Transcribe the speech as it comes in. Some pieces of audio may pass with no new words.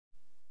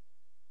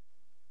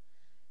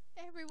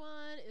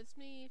Everyone, it's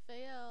me,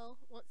 Fael,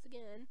 once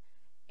again,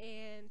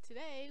 and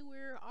today we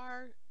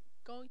are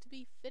going to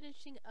be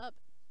finishing up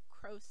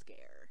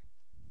CrowScare.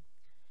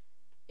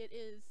 It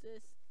is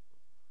this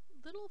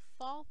little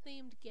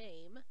fall-themed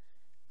game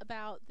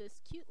about this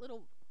cute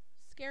little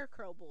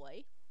scarecrow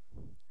boy,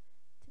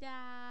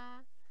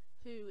 ta-da,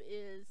 who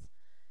is,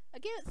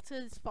 against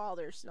his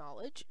father's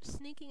knowledge,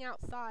 sneaking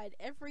outside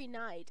every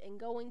night and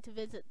going to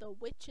visit the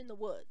witch in the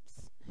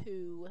woods,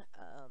 who,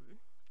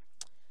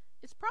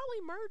 is probably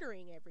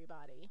murdering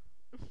everybody.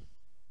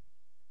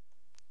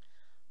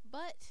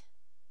 But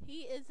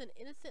he is an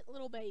innocent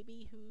little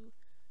baby who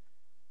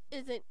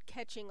isn't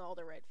catching all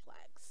the red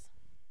flags.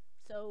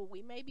 So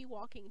we may be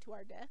walking to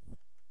our death.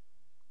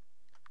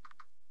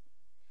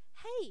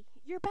 Hey,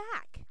 you're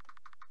back!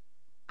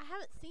 I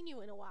haven't seen you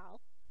in a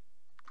while.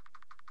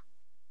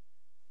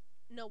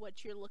 Know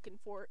what you're looking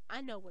for?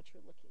 I know what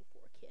you're looking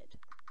for, kid.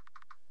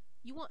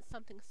 You want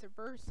something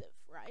subversive,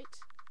 right?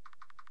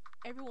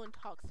 Everyone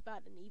talks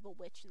about an evil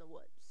witch in the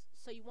woods,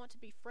 so you want to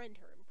befriend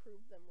her and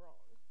prove them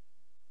wrong,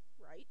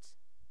 right?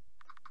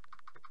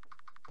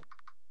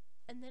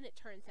 And then it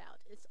turns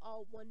out it's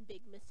all one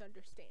big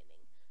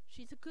misunderstanding.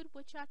 She's a good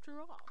witch after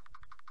all.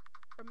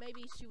 Or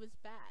maybe she was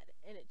bad,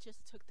 and it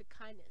just took the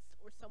kindness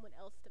or someone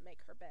else to make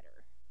her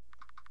better.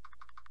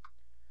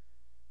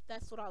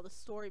 That's what all the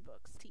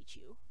storybooks teach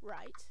you,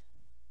 right?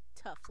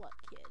 Tough luck,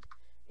 kid.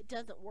 It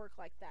doesn't work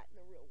like that in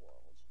the real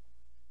world.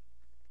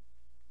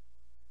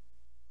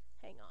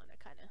 Hang on, I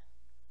kind of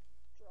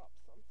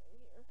dropped something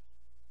here.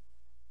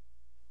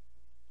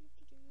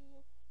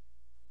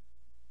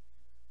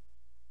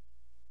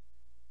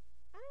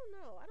 I don't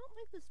know. I don't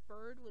think this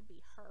bird would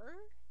be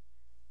her.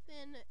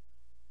 Then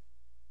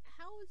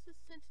how is this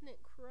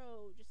sentient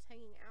crow just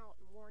hanging out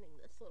and warning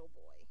this little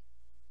boy?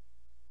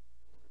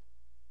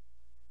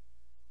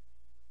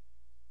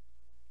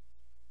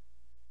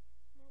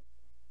 Nope.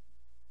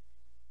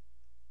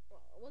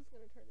 Well, I was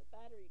going to turn the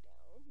battery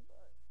down,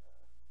 but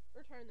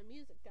or turn the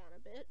music down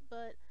a bit,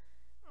 but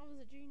I was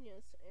a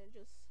genius and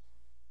just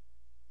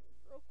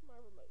broke my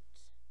remote.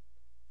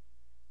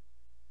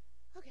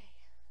 Okay.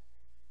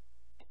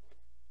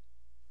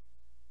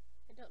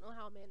 I don't know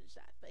how I'll manage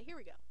that, but here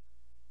we go.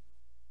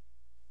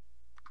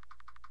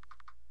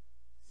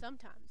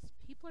 Sometimes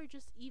people are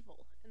just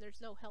evil and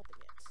there's no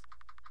helping it.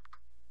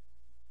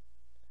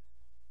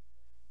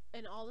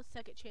 And all the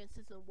second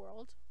chances in the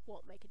world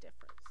won't make a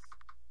difference.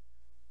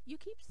 You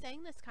keep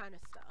saying this kind of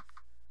stuff,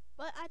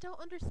 but I don't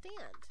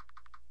understand.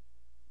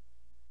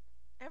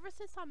 Ever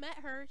since I met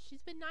her,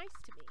 she's been nice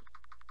to me.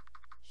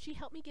 She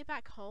helped me get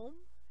back home.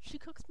 She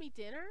cooks me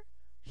dinner.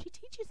 She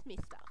teaches me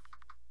stuff.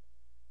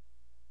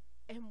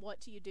 And what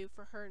do you do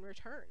for her in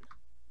return?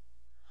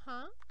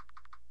 Huh?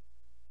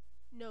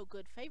 No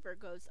good favor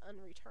goes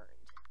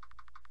unreturned.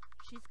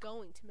 She's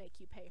going to make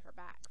you pay her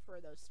back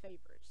for those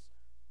favors,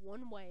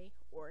 one way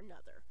or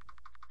another.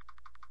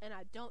 And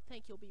I don't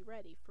think you'll be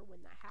ready for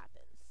when that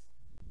happens.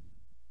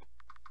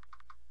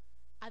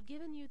 I've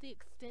given you the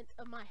extent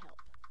of my help.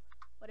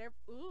 Whatever.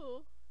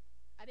 Ooh,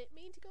 I didn't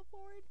mean to go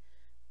forward.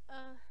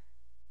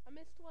 I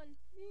missed one.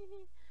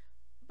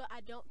 But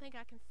I don't think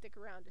I can stick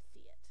around to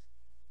see it.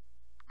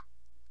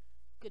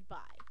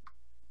 Goodbye.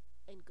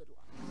 And good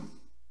luck.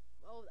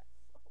 Oh, that's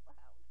so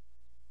loud.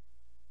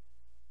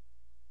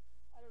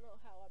 I don't know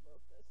how I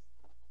broke this.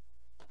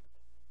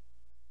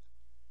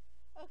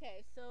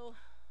 Okay, so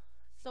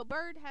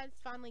Bird has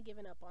finally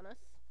given up on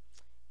us.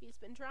 He's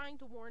been trying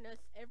to warn us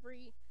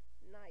every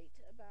night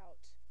about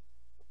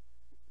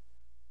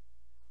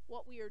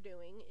what we are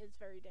doing is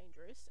very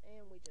dangerous,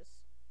 and we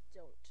just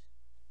don't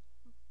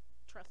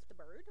trust the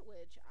bird,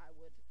 which I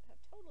would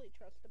have totally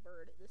trusted the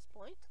bird at this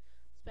point,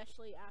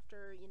 especially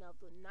after, you know,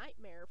 the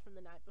nightmare from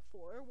the night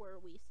before where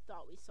we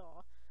thought we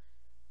saw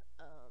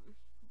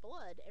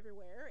blood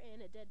everywhere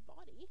and a dead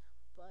body,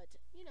 but,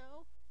 you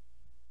know,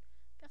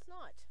 guess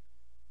not.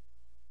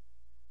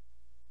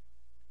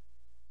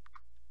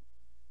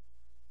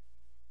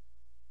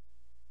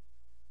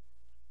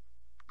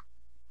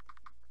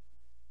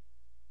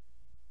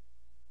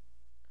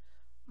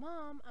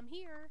 Mom, I'm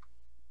here.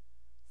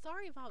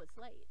 Sorry if I was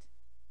late.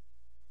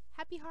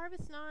 Happy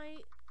Harvest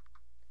Night.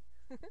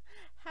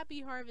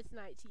 Happy Harvest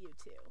Night to you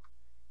too.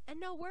 And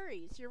no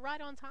worries, you're right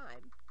on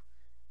time.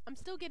 I'm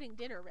still getting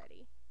dinner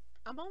ready.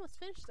 I'm almost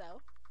finished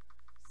though.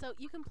 So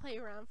you can play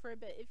around for a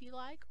bit if you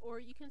like, or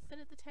you can sit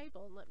at the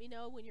table and let me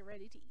know when you're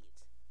ready to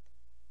eat.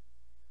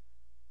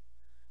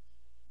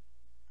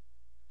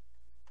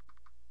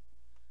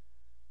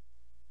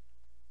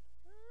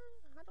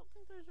 I don't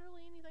think there's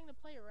really anything to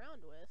play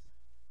around with.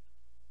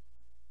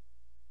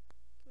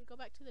 Can we go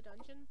back to the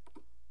dungeon?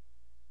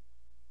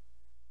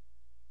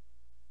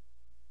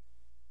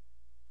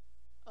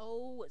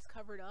 Oh, it's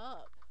covered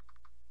up.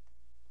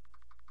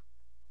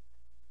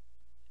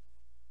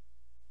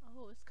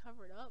 Oh, it's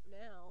covered up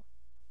now.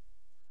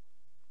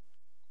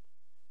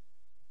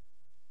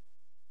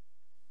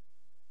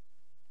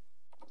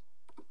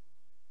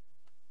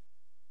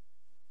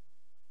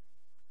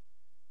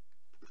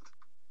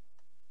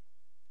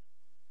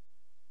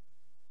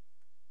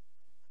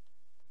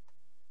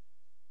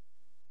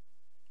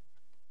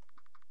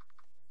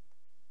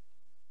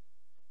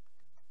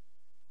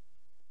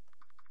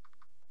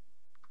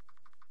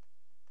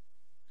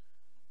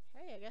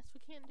 guess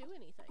we can't do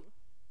anything.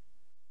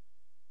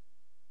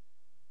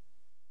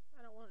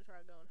 I don't want to try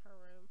to go in her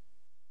room.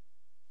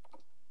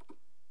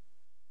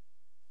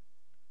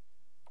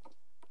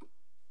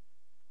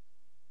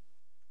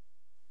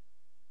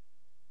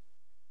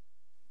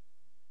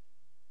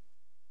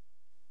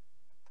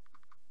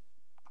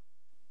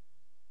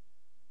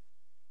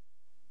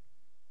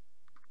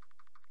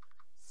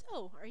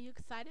 So, are you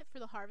excited for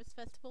the Harvest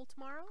Festival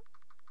tomorrow?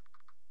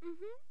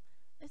 Mm-hmm.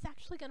 It's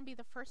actually going to be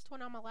the first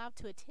one I'm allowed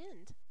to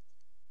attend.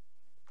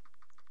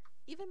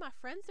 Even my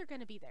friends are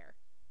going to be there.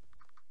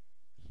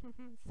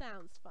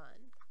 Sounds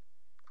fun.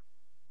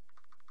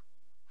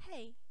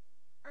 Hey,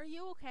 are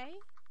you okay?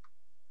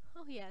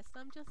 Oh yes,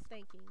 I'm just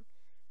thinking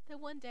that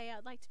one day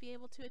I'd like to be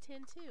able to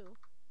attend too.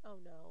 Oh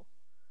no.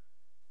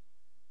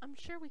 I'm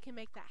sure we can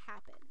make that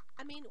happen.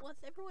 I mean, once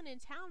everyone in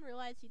town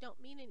realizes you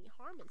don't mean any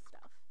harm and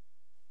stuff.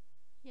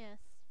 Yes,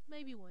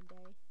 maybe one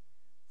day.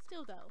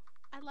 Still though,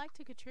 I'd like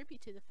to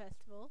contribute to the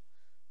festival.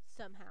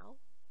 Somehow.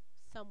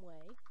 Some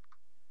way.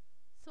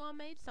 So I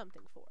made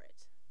something for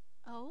it.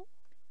 Oh?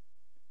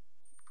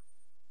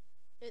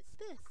 It's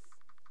this.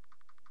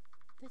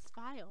 This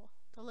vial.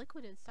 The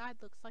liquid inside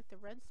looks like the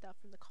red stuff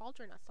from the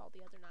cauldron I saw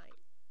the other night.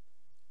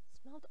 It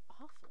smelled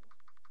awful.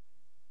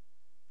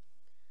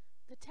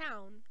 The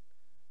town.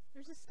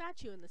 There's a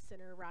statue in the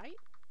center, right?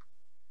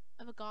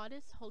 Of a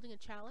goddess holding a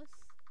chalice.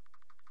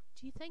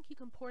 Do you think you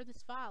can pour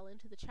this vial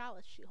into the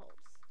chalice she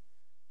holds?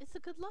 It's a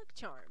good luck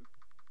charm.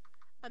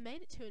 I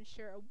made it to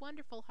ensure a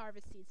wonderful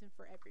harvest season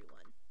for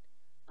everyone.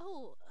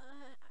 Oh,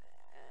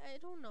 I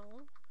don't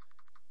know.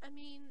 I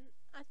mean,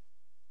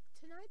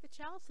 tonight the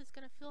chalice is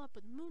gonna fill up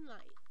with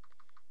moonlight,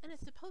 and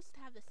it's supposed to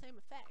have the same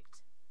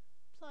effect.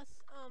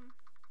 Plus,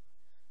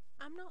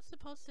 I'm not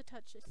supposed to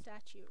touch this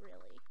statue,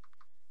 really.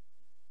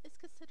 It's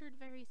considered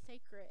very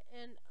sacred,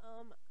 and,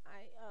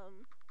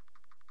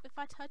 if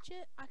I touch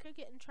it, I could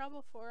get in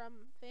trouble for,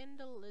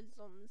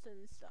 vandalisms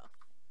and stuff.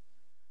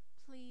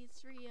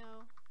 Please,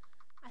 Rio.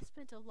 I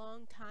spent a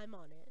long time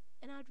on it,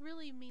 and it'd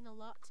really mean a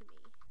lot to me.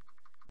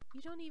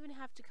 You don't even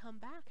have to come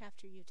back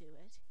after you do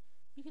it.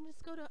 You can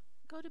just go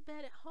to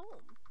bed at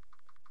home.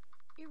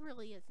 It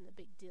really isn't a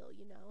big deal,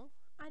 you know.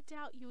 I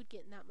doubt you would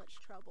get in that much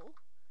trouble.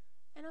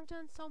 And I've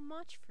done so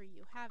much for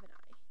you, haven't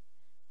I?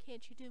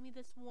 Can't you do me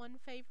this one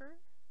favor?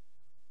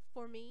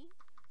 For me?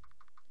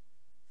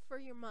 For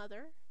your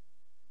mother?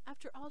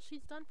 After all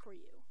she's done for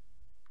you?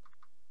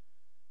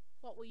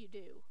 What will you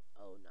do?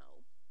 Oh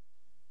no.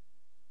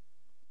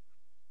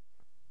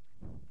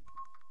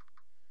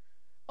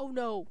 Oh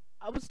no!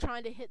 I was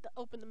trying to hit the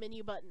open the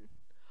menu button.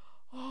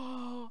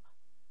 Oh,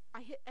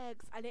 I hit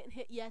X. I didn't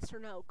hit yes or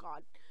no.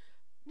 God.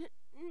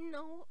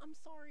 No, I'm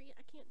sorry.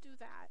 I can't do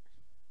that.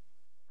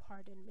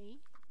 Pardon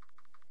me?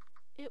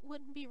 It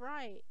wouldn't be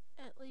right.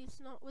 At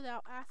least not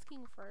without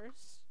asking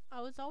first.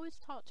 I was always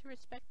taught to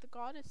respect the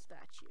goddess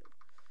statue.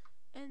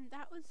 And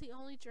that was the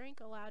only drink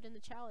allowed in the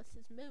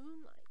chalice's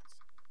moonlight.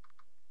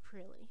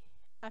 Really?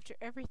 After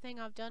everything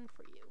I've done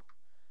for you.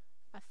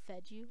 I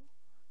fed you.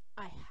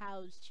 I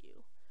housed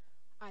you.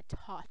 I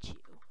taught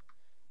you.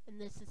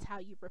 And this is how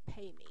you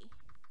repay me.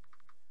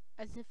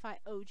 As if I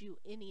owed you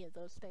any of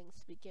those things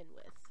to begin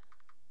with.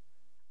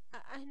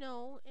 I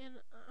know, and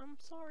I'm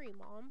sorry,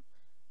 Mom.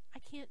 I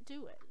can't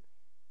do it.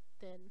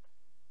 Then,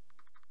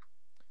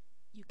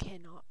 you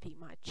cannot be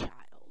my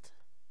child.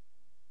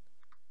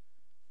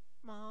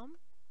 Mom?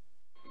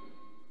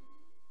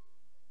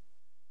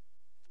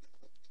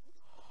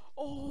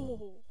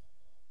 Oh!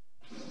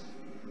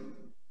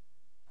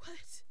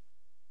 What?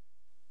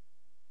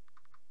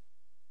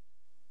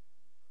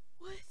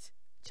 What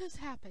just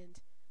happened?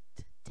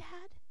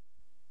 Dad?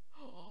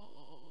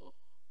 Oh!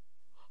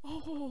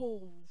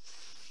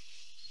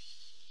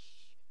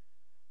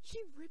 She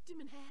ripped him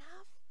in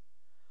half?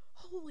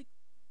 Holy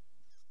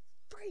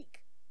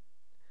freak!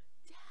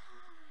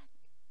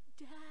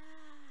 Dad!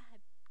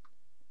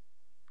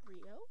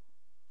 Rio?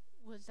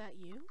 Was that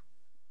you?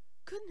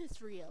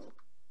 Goodness, Rio!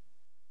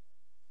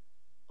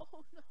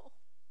 Oh no!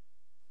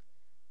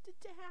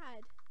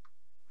 Dad!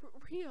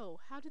 Rio,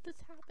 how did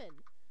this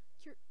happen?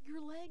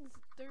 Your legs,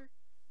 they're...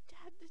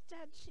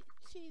 Dad,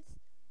 she's...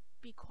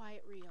 Be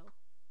quiet, Rio.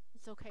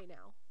 It's okay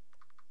now.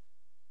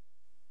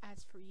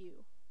 As for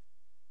you...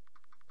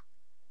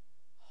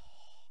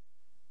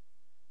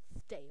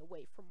 Stay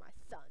away from my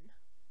son.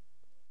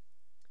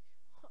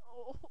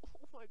 Oh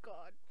my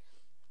god.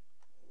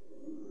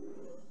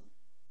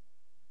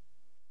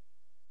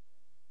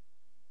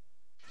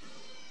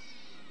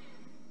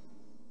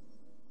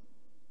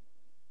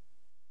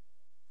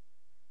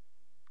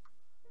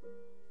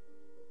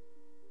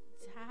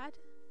 Dad?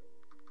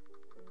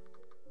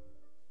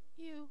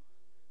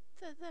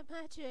 The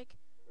magic.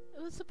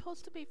 It was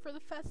supposed to be for the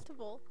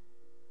festival.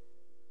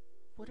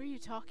 What are you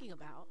talking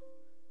about?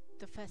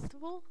 The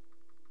festival?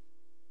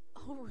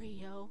 Oh,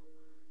 Rio.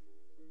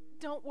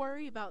 Don't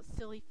worry about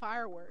silly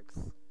fireworks.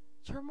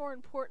 You're more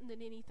important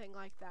than anything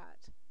like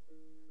that.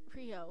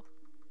 Rio.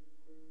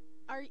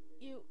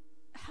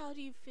 How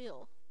do you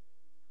feel?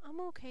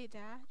 I'm okay,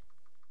 Dad.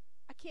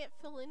 I can't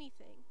feel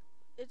anything.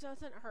 It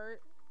doesn't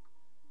hurt.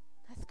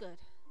 That's good.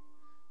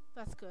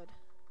 That's good.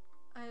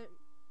 I'm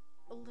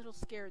a little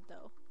scared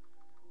though.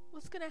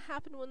 What's gonna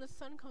happen when the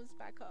sun comes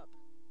back up?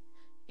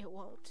 It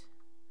won't.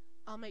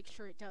 I'll make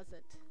sure it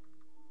doesn't.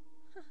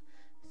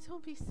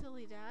 Don't be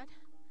silly, Dad.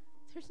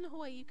 There's no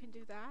way you can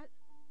do that.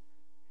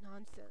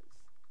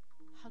 Nonsense.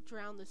 I'll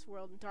drown this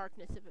world in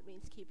darkness if it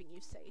means keeping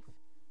you safe.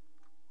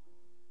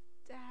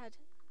 Dad,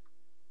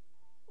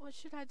 what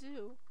should I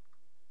do?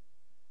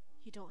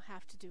 You don't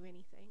have to do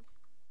anything.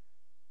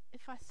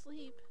 If I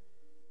sleep,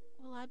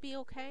 will I be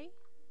okay?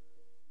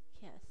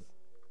 Yes.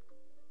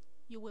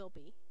 You will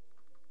be.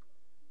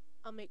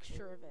 I'll make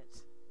sure of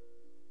it.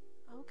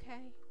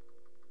 Okay.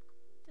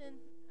 Then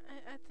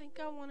I think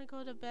I want to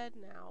go to bed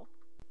now.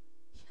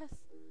 Yes.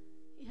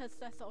 Yes,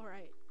 that's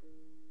alright.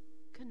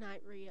 Good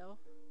night, Rio.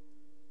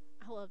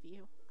 I love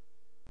you.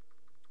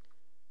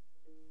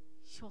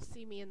 You'll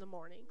see me in the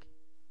morning.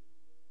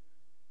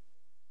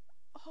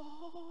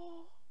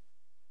 Oh.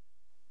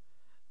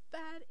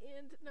 Bad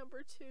end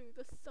number 2.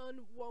 The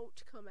sun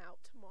won't come out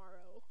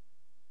tomorrow.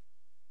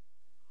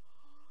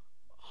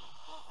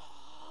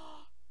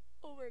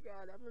 Oh my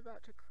god, I'm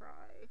about to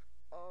cry.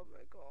 Oh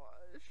my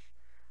gosh.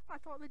 I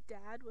thought the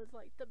dad was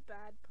like the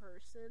bad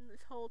person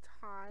this whole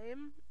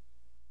time.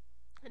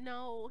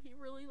 No, he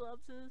really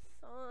loves his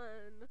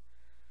son.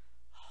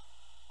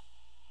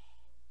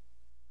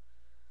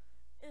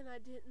 And I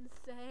didn't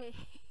say.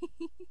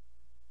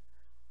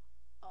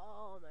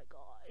 Oh my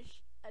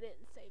gosh. I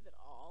didn't save it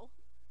all.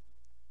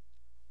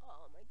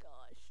 Oh my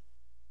gosh.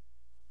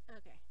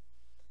 Okay.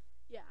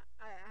 Yeah,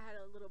 I had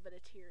a little bit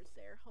of tears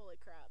there. Holy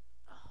crap.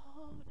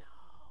 Oh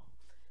no.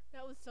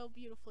 That was so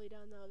beautifully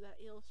done though, that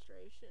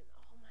illustration.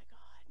 Oh my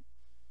god.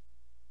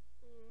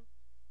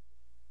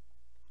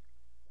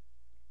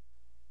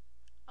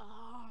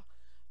 Ah.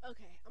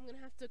 Okay, I'm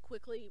gonna have to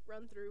quickly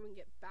run through and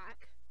get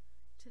back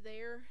to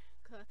there,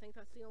 because I think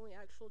that's the only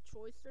actual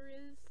choice there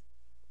is.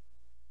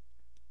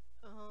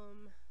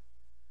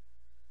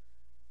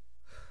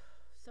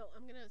 So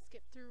I'm gonna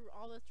skip through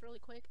all this really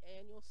quick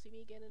and you'll see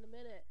me again in a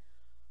minute.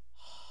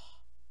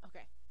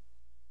 Okay.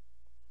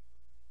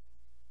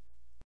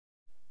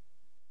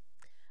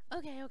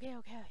 Okay.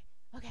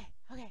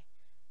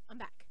 I'm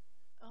back.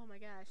 Oh my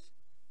gosh.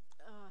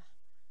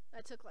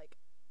 That took like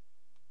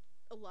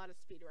a lot of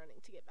speed running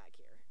to get back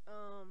here.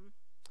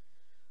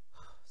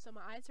 So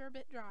my eyes are a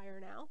bit drier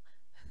now.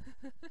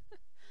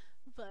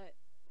 But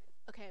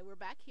okay, we're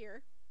back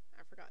here.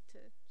 I forgot to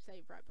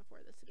save right before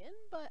this again,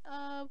 but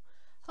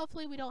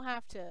hopefully we don't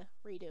have to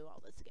redo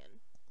all this again.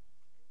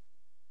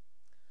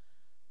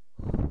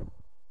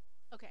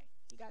 Okay,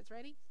 you guys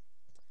ready?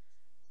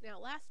 Now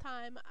last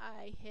time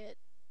I hit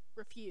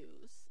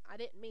refuse. I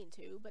didn't mean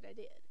to, but I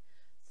did.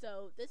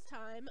 So this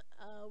time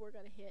we're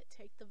gonna hit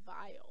take the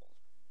vial.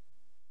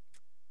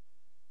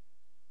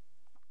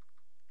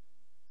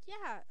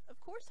 Yeah, of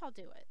course I'll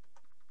do it.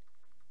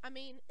 I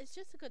mean, it's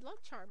just a good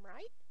luck charm,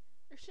 right?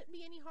 There shouldn't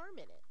be any harm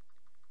in it.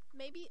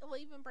 Maybe it'll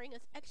even bring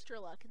us extra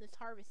luck in this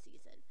harvest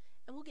season,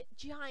 and we'll get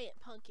giant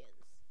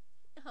pumpkins.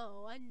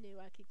 Oh, I knew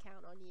I could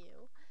count on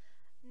you.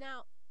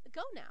 Now,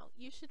 go now.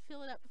 You should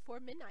fill it up before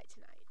midnight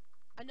tonight.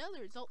 I know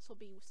the results will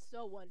be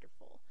so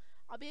wonderful.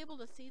 I'll be able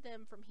to see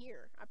them from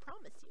here, I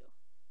promise you.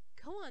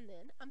 Go on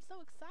then. I'm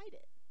so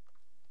excited.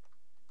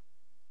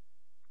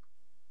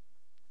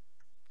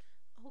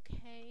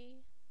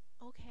 Okay.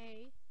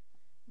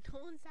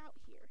 No one's out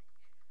here.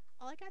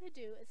 All I gotta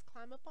do is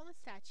climb up on the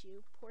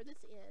statue, pour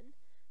this in,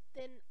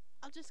 then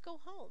I'll just go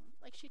home,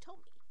 like she told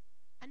me.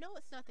 I know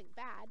it's nothing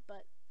bad,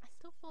 but I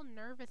still feel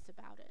nervous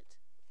about it.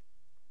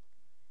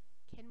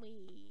 Can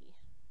we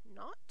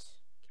not?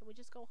 Can we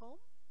just go home?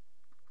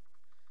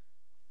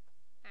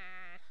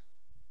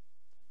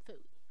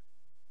 Food.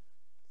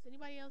 Is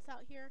anybody else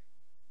out here?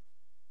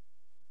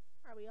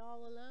 Are we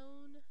all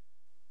alone?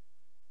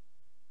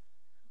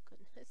 Oh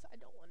goodness, I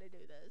don't want to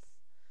do this.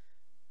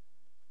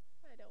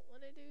 I don't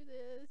want to do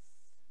this.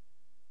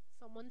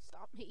 Someone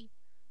stop me.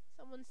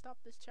 Someone stop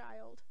this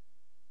child.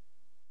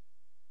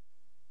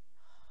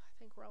 I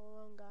think we're all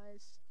alone,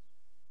 guys.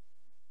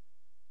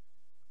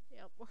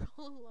 Yep, we're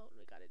all alone.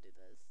 We gotta do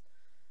this.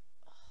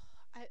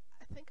 I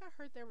think I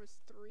heard there was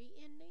 3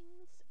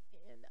 endings,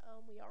 and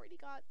we already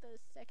got the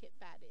second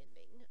bad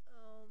ending.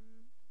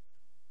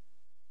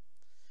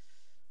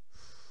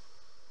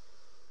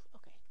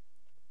 Okay.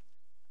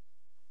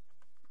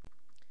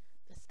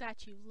 The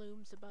statue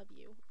looms above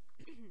you.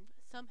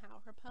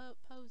 Somehow, her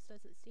pose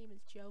doesn't seem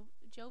as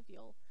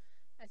jovial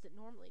as it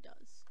normally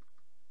does.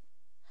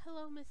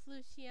 Hello, Miss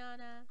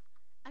Luciana.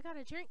 I got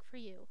a drink for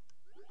you.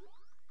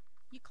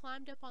 You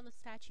climbed up on the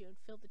statue and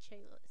filled the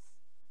chalice.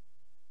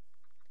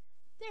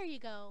 There you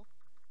go.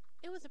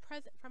 It was a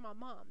present from my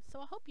mom, so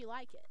I hope you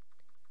like it.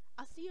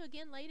 I'll see you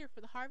again later for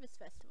the Harvest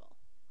Festival.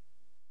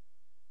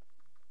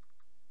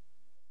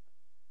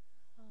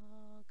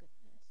 Oh,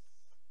 goodness.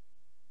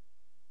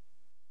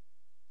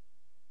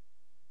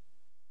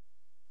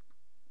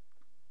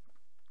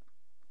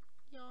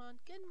 Yawn.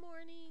 Good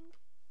morning.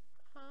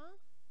 Huh?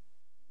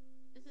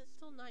 Is it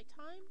still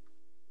nighttime?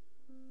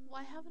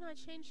 Why haven't I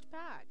changed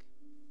back?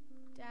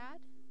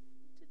 Dad?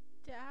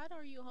 Dad,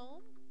 are you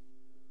home?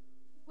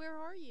 Where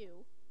are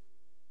you?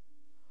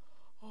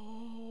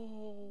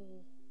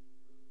 Oh.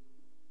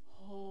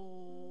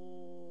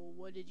 Oh,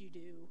 what did you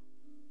do?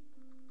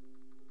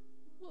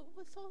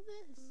 What's all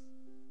this?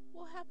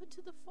 What happened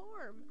to the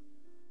farm?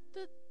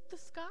 The the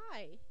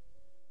sky?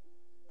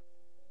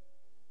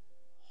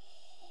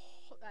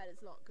 Oh, that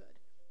is not good.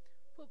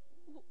 But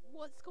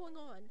what's going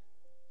on?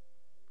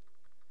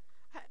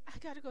 I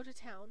gotta go to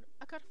town.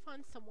 I gotta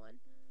find someone.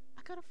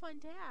 I gotta find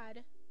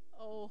Dad.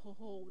 Oh,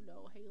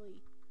 no,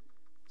 Haley.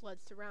 Blood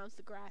surrounds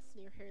the grass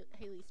near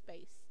Haley's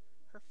face.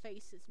 Her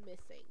face is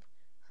missing.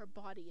 Her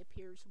body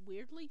appears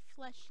weirdly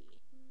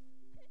fleshy.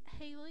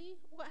 Haley,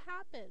 what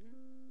happened?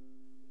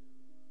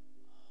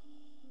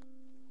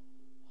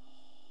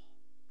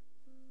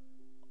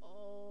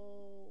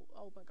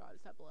 Oh my god,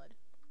 is that blood?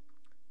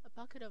 A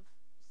bucket of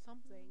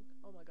something.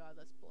 Oh my god,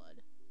 that's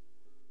blood.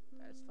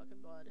 That is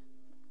fucking blood.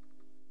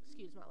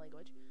 Excuse my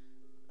language.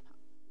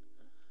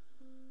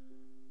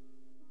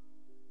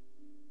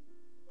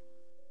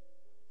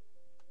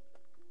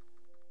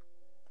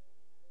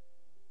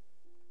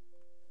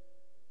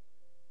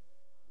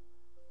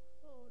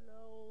 Oh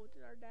no,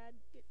 did our dad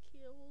get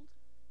killed?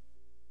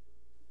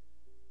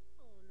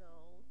 Oh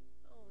no.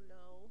 Oh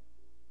no.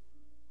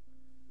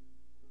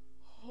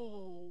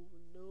 Oh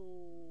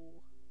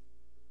no.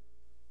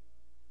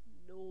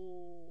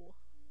 No.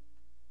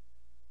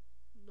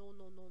 No,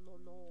 no, no, no,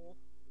 no.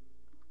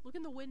 Look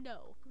in the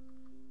window.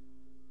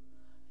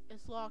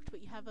 It's locked,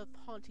 but you have a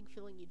haunting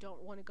feeling you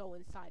don't want to go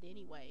inside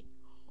anyway.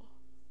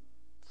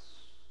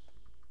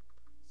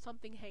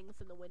 Something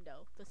hangs in the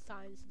window. The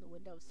signs in the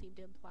window seem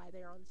to imply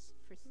they're on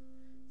for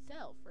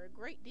sale for a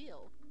great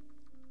deal.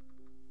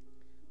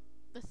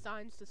 The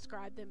signs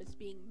describe them as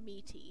being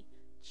meaty,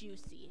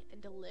 juicy,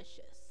 and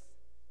delicious.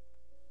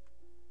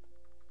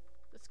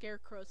 The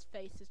scarecrow's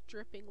face is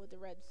dripping with the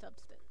red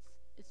substance.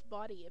 Its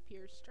body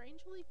appears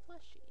strangely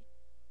fleshy.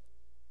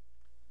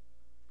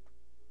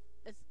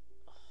 Oh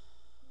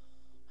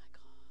my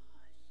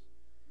gosh.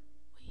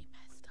 We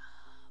messed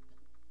up.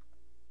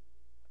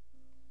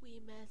 We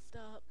messed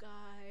up,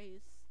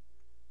 guys.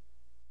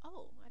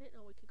 Oh, I didn't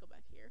know we could go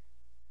back here.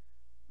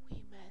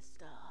 We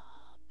messed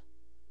up.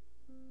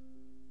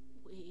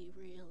 We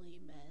really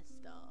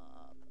messed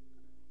up.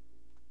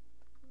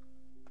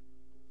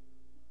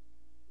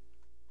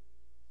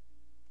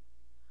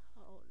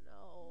 Oh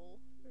no.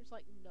 There's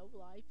like no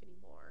life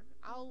anymore.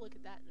 I'll look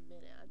at that in a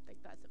minute. I think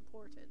that's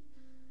important.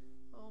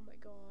 Oh my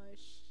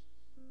gosh.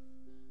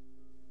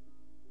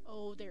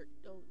 Oh, there.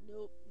 Oh,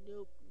 nope,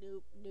 nope,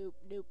 nope, nope,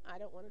 nope. I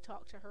don't want to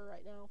talk to her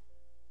right now.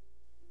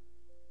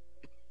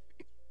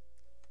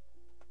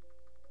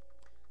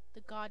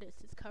 The goddess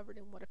is covered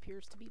in what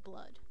appears to be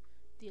blood.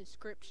 The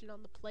inscription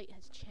on the plate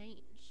has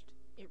changed.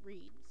 It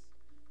reads,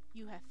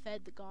 "You have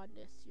fed the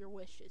goddess your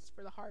wishes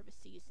for the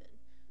harvest season.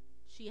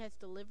 She has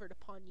delivered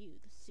upon you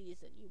the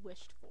season you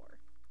wished for.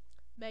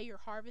 May your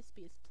harvest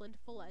be as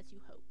plentiful as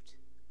you hoped."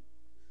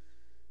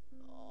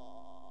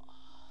 Oh.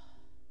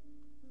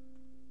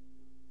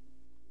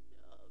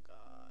 Oh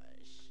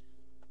gosh.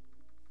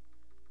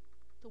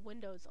 The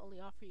windows only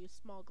offer you a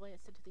small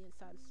glance into the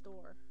inside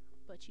store,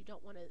 but you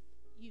don't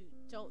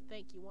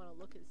think you want to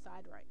look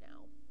inside right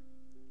now.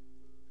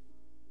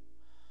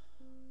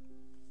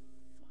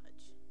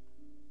 Fudge.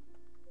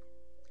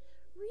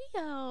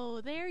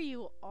 Rio, there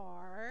you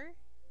are.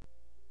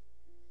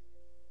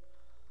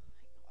 Oh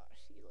my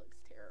gosh, he looks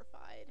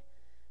terrified.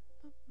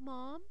 But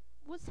Mom,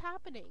 what's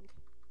happening?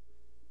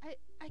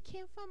 I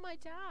can't find my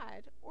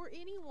dad or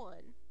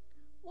anyone.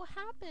 What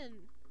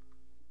happened?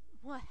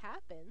 What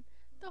happened?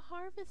 The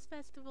Harvest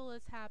Festival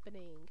is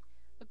happening.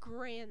 A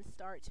grand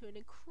start to an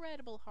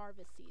incredible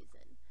harvest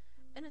season.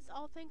 And it's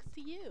all thanks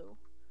to you.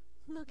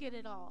 Look at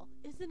it all.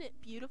 Isn't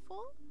it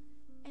beautiful?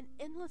 An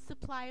endless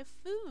supply of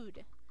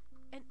food.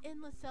 An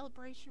endless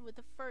celebration with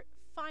the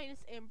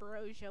finest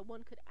ambrosia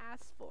one could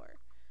ask for.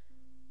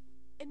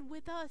 And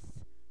with us,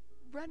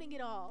 running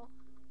it all.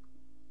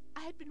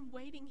 I had been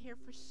waiting here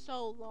for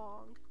so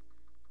long.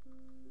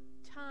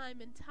 Time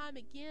and time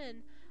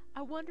again,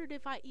 I wondered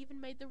if I even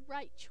made the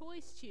right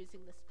choice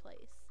choosing this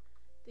place.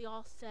 They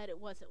all said it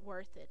wasn't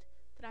worth it,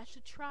 that I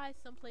should try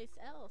someplace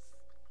else.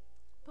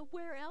 But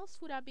where else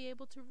would I be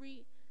able to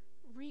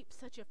reap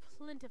such a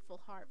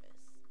plentiful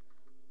harvest?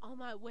 All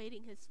my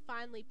waiting has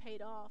finally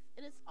paid off,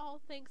 and it's all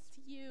thanks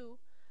to you,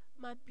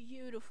 my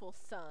beautiful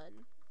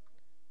son.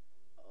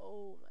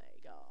 Oh my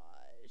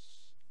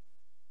gosh.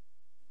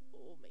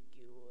 Oh my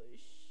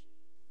gosh.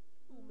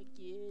 Oh my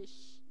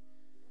gosh.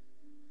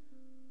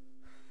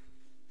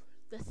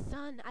 The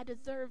son I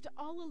deserved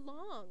all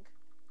along.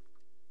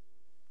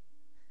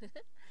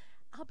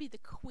 I'll be the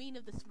queen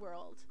of this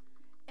world.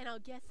 And I'll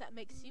guess that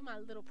makes you my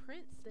little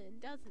prince then,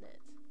 doesn't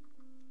it?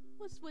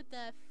 What's with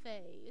that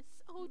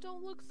face? Oh,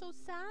 don't look so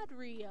sad,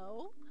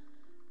 Rio.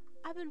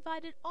 I've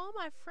invited all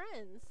my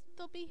friends.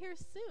 They'll be here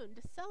soon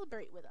to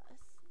celebrate with us.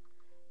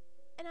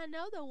 And I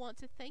know they'll want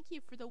to thank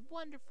you for the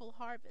wonderful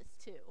harvest,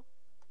 too.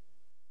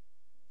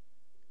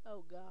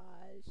 Oh,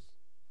 gosh.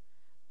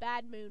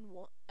 Bad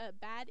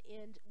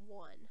end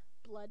 1.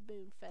 Blood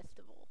Moon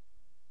Festival.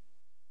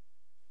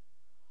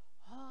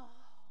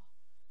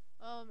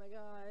 Oh my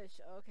gosh.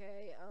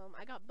 Okay.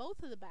 I got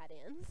both of the bad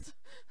ends.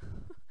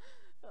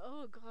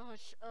 Oh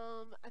gosh.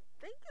 I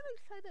think they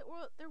said that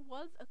there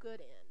was a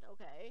good end.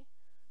 Okay.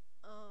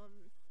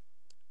 Um.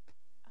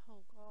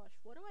 Oh gosh.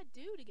 What do I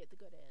do to get the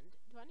good end?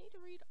 Do I need to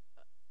read?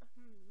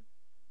 Hmm.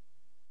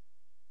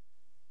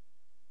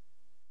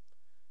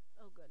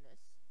 Oh goodness.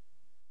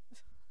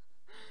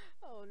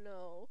 Oh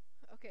no.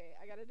 Okay.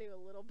 I gotta do a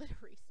little bit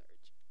of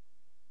research.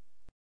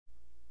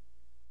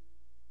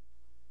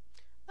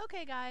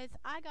 Okay, guys.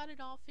 I got it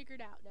all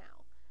figured out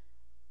now.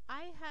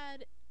 I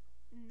had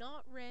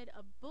not read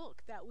a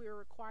book that we were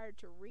required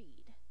to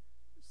read.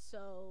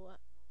 So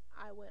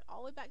I went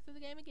all the way back through the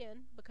game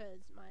again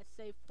because my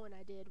save point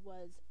I did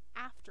was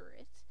after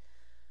it.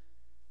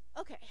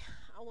 Okay,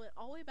 I went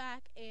all the way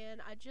back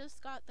and I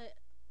just got the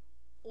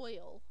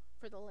oil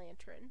for the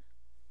lantern.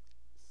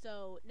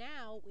 So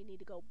now we need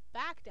to go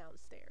back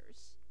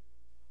downstairs.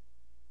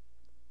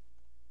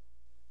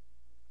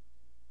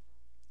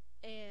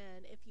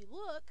 And if you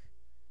look,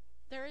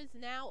 there is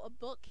now a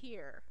book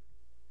here.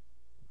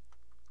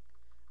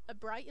 A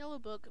bright yellow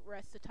book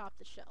rests atop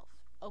the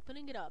shelf.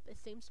 Opening it up, it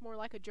seems more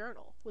like a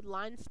journal, with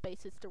line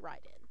spaces to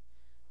write in.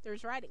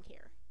 There's writing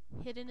here,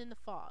 hidden in the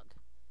fog,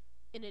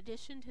 in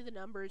addition to the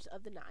numbers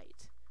of the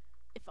night.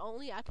 If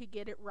only I could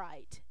get it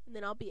right, and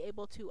then I'll be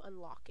able to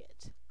unlock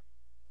it.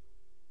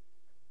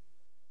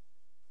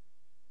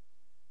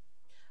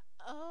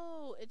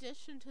 Oh,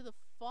 addition to the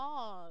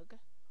fog.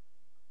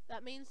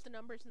 That means the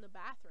numbers in the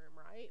bathroom,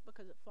 right?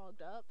 Because it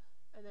fogged up.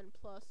 And then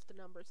plus the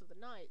numbers of the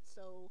night.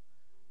 So,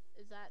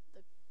 is that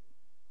the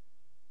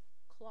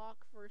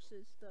clock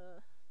versus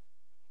the...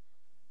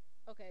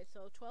 Okay,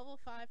 so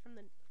 12:05 from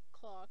the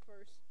clock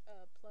versus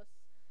plus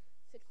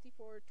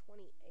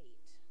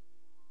 64:28.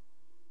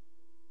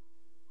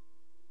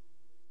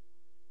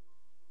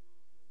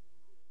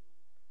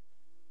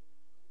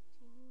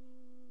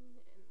 And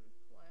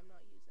why I'm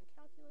not using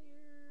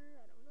calculator,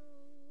 I don't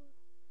know.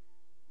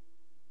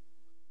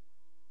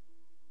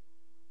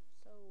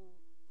 So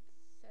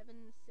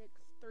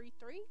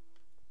 7633.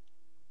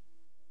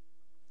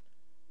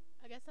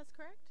 I guess that's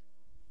correct.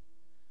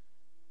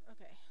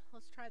 Okay,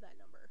 let's try that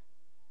number.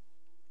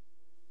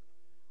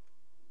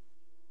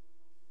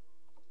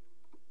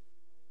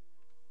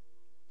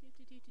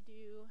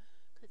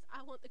 Because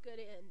I want the good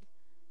end.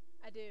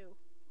 I do.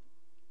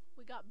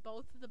 We got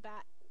both of the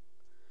bad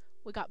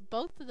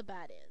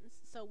ends,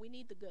 so we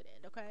need the good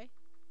end, okay?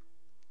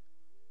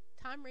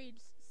 Time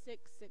reads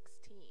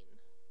 6:16.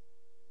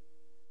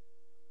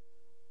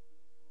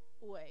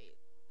 Wait,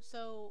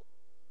 so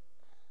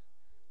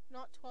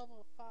not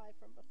 12:05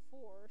 from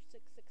before,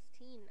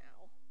 6:16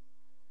 now.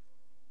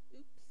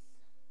 Oops.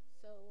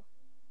 So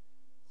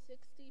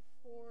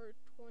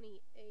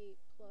 64:28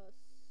 plus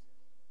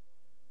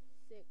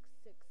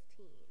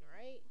 6:16,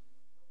 right?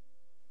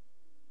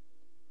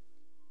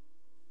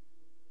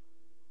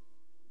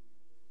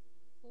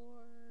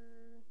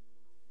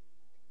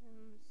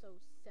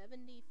 So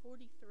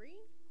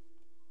 70:43?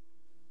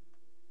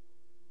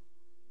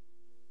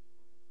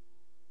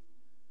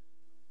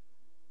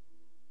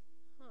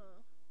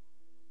 Huh.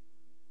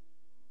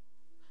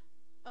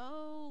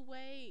 Oh,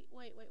 wait.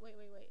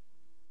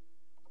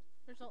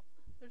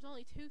 There's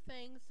only two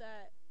things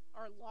that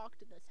are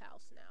locked in this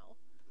house now.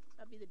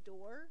 That'd be the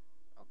door,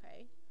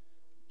 okay,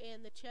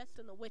 and the chest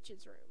in the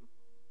witch's room.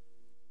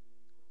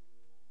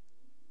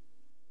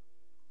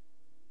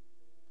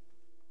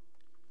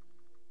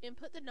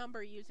 Input the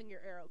number using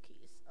your arrow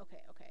keys.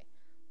 Okay.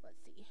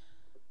 Let's see.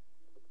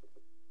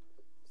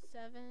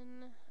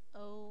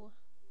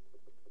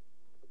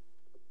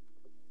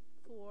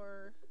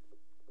 704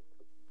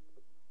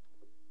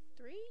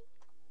 3.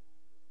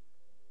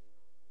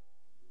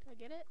 Did I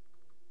get it?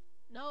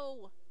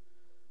 No.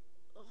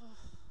 Ugh.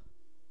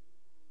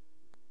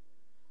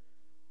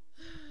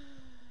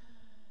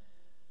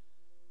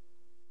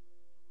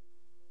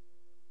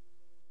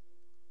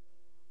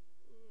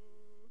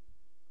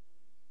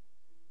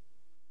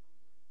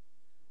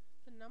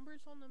 The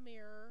numbers on the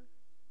mirror,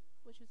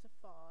 which is a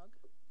fog,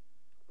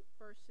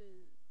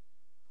 versus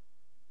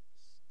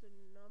the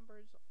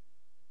numbers.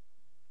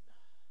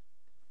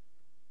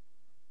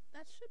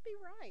 That should be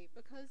right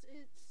because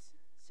it's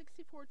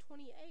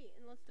 64:28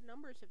 unless the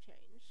numbers have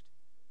changed.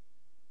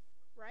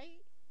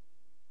 Right?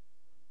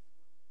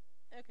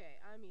 Okay,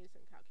 I'm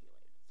using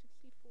calculator.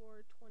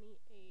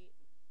 64:28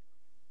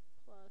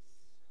 plus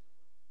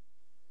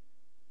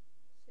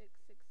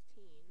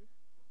 6:16.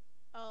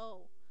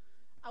 Oh,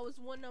 I was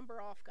one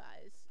number off,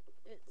 guys.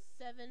 It's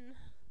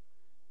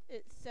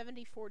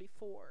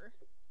 70:44.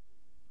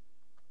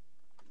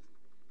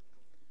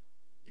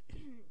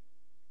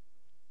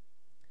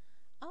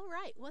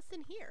 Alright, what's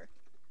in here?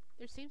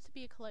 There seems to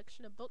be a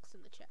collection of books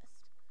in the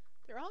chest.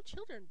 They're all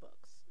children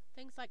books.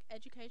 Things like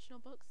educational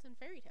books and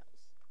fairy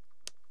tales.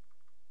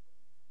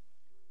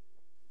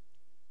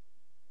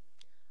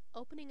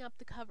 Opening up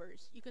the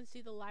covers, you can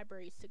see the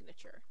library's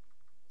signature.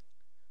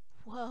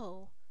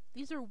 Whoa,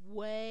 these are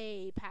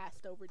way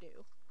past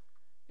overdue.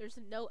 There's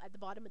a note at the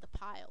bottom of the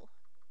pile.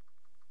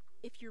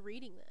 If you're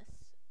reading this,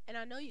 and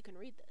I know you can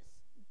read this,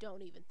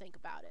 don't even think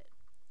about it.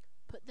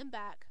 Put them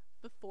back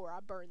before I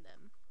burn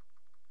them.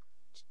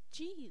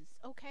 Jeez,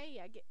 okay,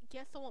 I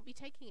guess I won't be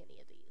taking any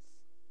of these.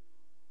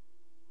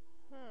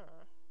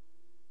 Huh.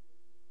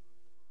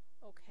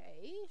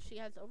 Okay, she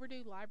has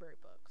overdue library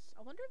books.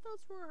 I wonder if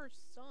those were her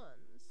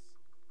sons.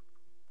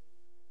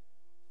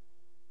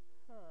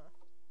 Huh.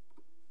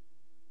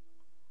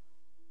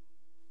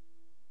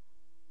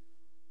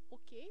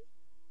 Okay.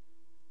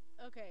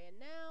 Okay, and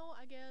now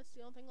I guess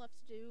the only thing left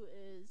to do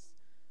is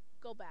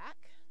go back.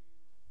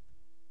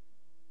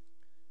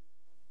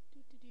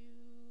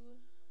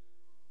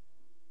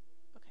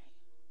 Okay.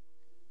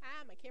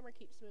 Ah, my camera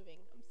keeps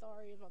moving. I'm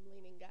sorry if I'm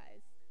leaning,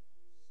 guys.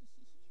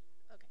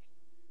 Okay.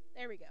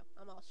 There we go.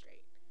 I'm all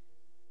straight.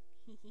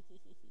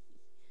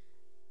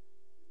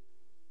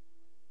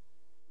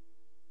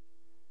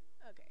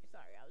 Okay,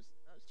 sorry. I was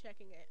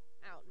checking it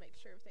out and make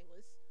sure everything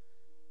was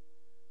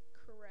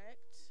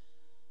correct.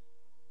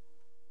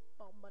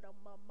 Bum.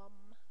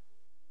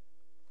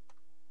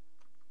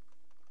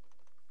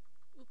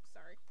 Oops,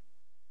 sorry.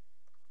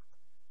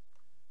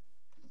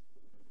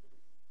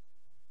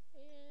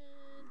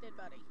 And dead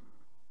body.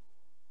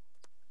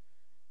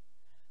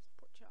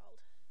 Poor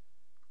child.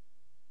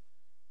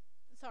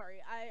 Sorry,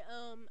 I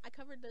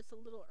covered this a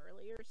little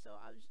earlier, so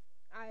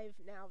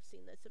I've now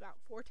seen this about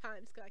 4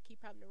 times because I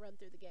keep having to run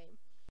through the game.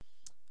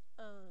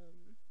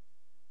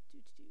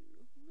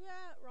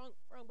 Yeah,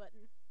 wrong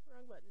button.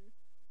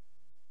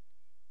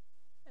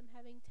 I'm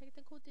having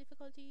technical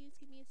difficulties.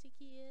 Give me a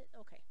second.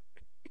 Okay.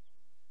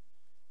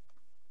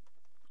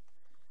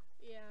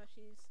 Yeah,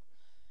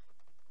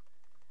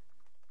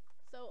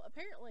 so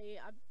apparently,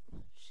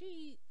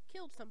 she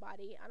killed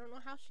somebody. I don't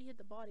know how she hid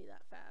the body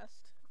that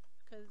fast,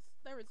 because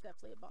there was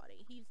definitely a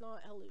body. He's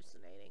not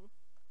hallucinating.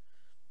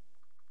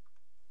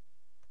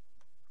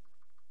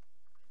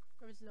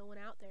 There was no one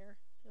out there.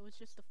 It was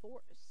just a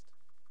forest.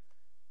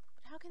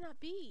 But how can that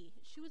be?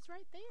 She was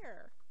right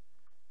there.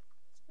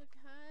 It's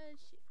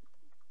because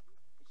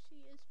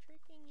she is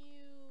tricking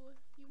you.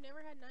 You've never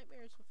had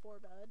nightmares before,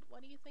 bud.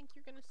 Why do you think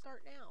you're gonna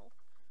start now?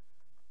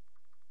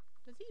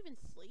 Does he even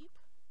sleep?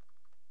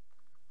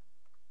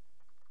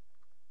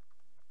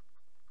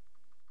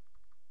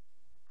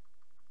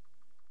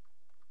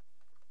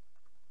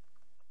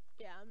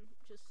 Yeah, I'm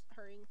just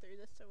hurrying through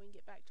this so we can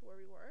get back to where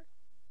we were.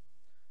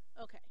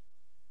 Okay.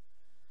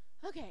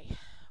 Okay,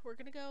 we're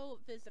gonna go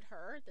visit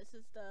her. This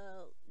is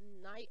the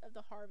night of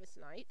the harvest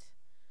night.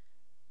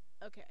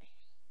 Okay.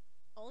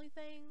 Only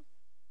thing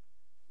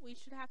we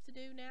should have to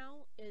do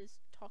now is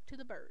talk to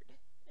the bird,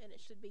 and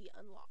it should be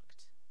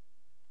unlocked.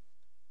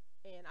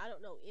 And I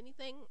don't know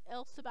anything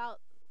else about...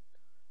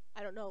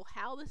 I don't know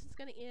how this is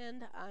gonna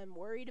end. I'm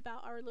worried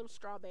about our little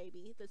straw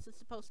baby. This is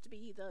supposed to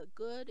be the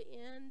good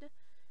end,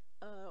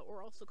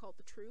 or also called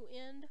the true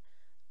end.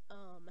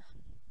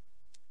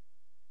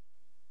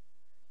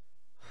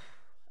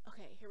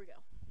 Okay, here we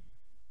go.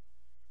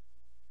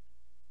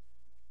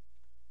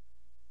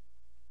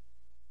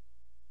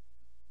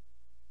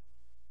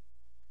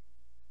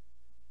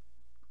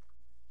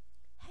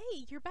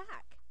 Hey, you're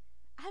back.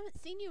 I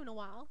haven't seen you in a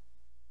while.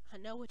 I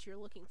know what you're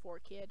looking for,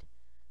 kid.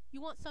 You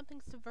want something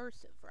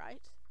subversive,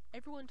 right?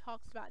 Everyone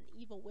talks about an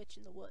evil witch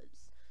in the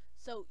woods.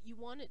 So you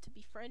wanted to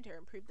befriend her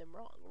and prove them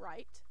wrong,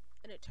 right?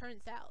 And it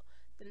turns out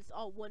that it's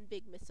all one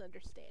big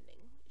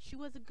misunderstanding. She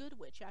was a good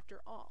witch after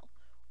all.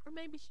 Or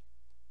maybe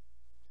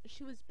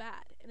she was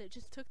bad, and it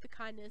just took the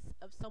kindness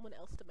of someone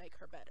else to make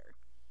her better.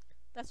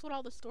 That's what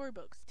all the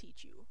storybooks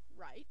teach you,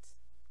 right?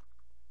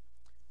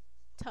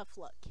 Tough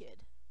luck,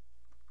 kid.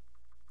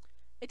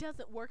 It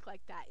doesn't work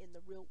like that in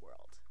the real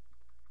world.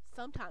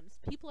 Sometimes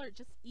people are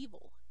just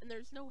evil, and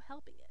there's no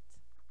helping it.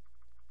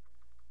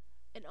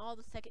 And all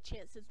the second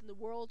chances in the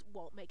world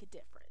won't make a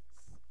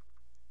difference.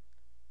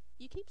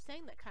 You keep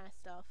saying that kind of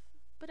stuff,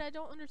 but I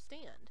don't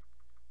understand.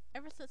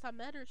 Ever since I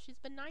met her, she's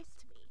been nice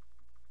to me.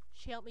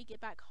 She helped me get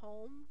back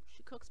home,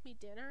 she cooks me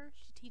dinner,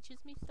 she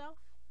teaches me stuff.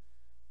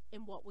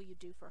 And what will you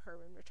do for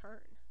her in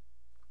return?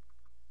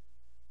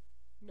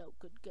 No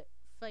good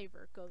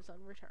favor goes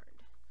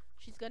unreturned.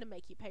 She's gonna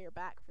make you pay her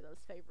back for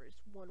those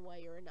favors one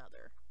way or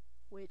another,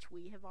 which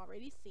we have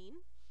already seen.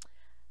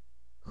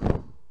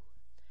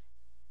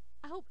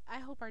 I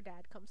hope our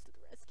dad comes to the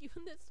rescue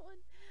in this one.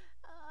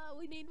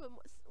 We need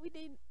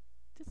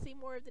to see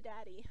more of the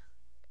daddy.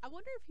 I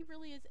wonder if he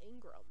really is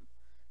Ingram,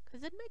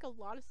 because it'd make a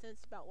lot of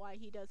sense about why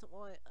he doesn't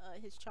want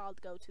his child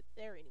to go to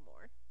there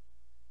anymore,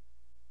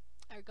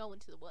 or go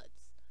into the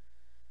woods.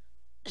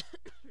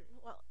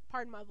 Well,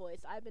 pardon my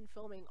voice. I've been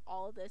filming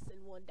all of this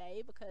in one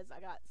day because I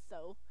got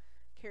so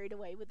carried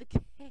away with the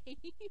game.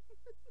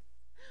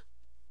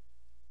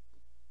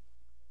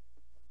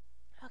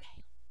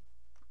 Okay.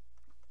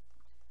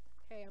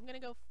 Okay, I'm gonna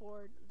go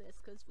forward this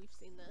because we've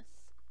seen this.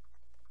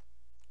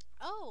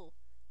 Oh!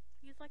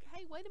 He's like,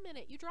 hey, wait a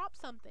minute, you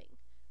dropped something.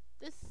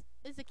 This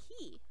is a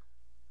key.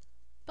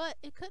 But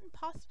it couldn't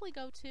possibly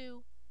go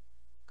to...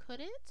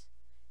 Could it?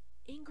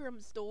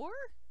 Ingram's door?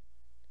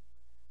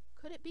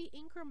 Could it be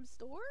Ingram's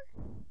door?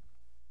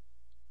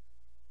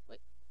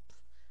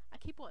 I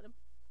keep wanting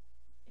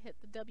to hit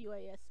the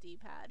WASD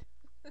pad.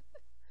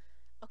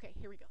 Okay,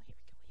 here we go.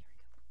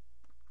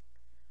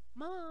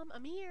 Mom,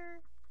 I'm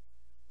here.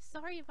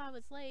 Sorry if I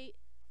was late.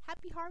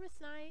 Happy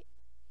Harvest Night.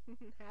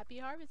 Happy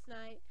Harvest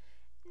Night.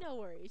 No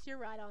worries, you're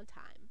right on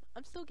time.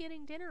 I'm still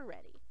getting dinner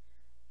ready.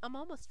 I'm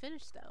almost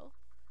finished though.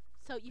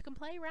 So you can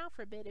play around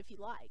for a bit if you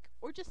like,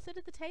 or just sit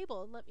at the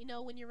table and let me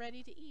know when you're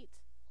ready to eat.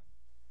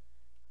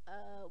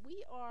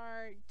 We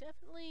are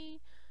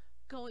definitely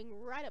going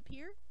right up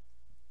here.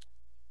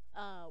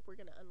 We're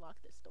gonna unlock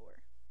this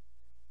door.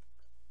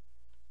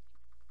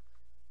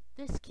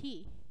 This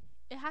key.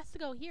 It has to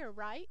go here,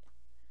 right?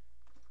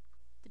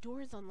 The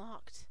door is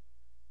unlocked.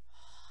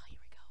 Here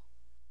we go.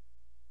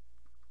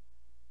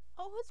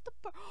 Oh, it's the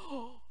bird.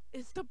 Oh,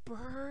 is the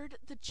bird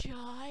the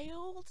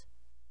child?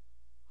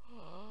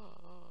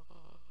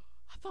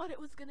 I thought it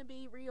was gonna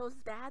be Rio's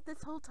dad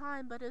this whole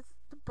time, but is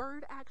the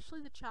bird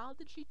actually the child?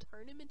 Did she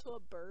turn him into a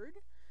bird?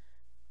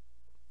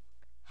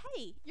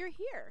 Hey, you're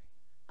here.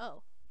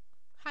 Oh,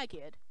 hi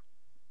kid.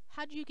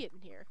 How'd you get in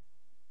here?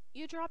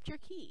 You dropped your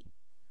key.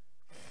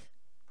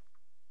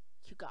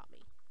 You got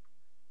me.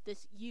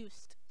 This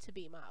used to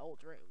be my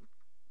old room.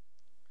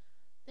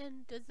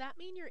 Then does that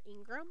mean you're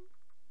Ingram?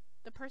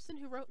 The person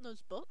who wrote in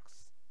those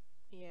books?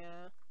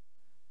 Yeah,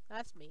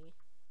 that's me.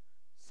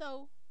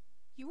 So,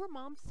 you were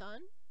Mom's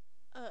son?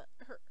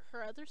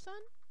 Her other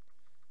son?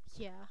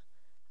 Yeah,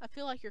 I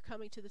feel like you're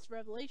coming to this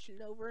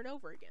revelation over and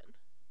over again.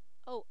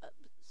 Oh,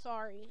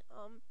 sorry,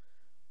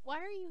 why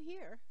are you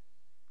here?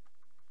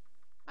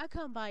 I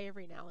come by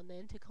every now and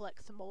then to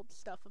collect some old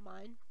stuff of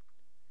mine.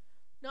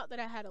 Not that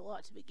I had a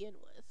lot to begin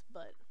with,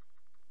 but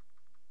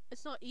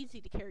it's not easy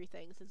to carry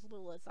things as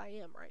little as I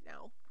am right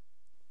now.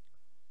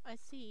 I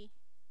see.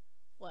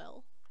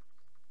 Well,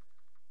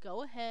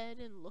 go ahead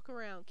and look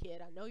around,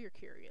 kid. I know you're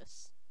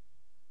curious.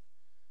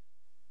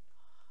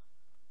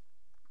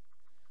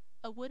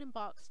 A wooden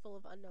box full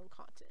of unknown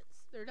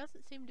contents. There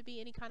doesn't seem to be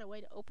any kind of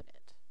way to open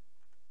it.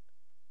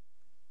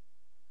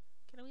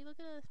 Can we look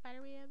at the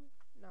spider web?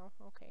 No?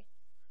 Okay.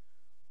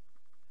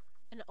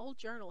 An old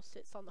journal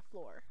sits on the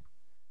floor.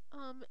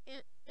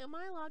 Am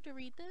I allowed to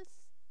read this?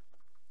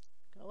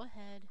 Go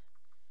ahead.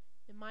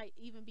 It might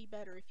even be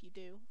better if you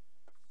do.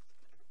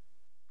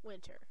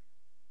 Winter.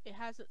 It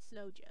hasn't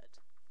snowed yet.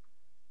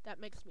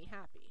 That makes me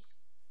happy.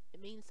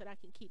 It means that I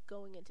can keep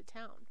going into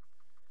town.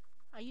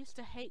 I used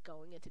to hate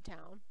going into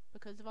town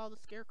because of all the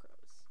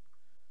scarecrows.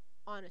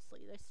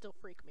 Honestly, they still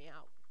freak me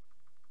out.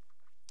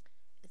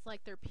 It's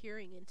like they're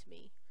peering into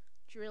me,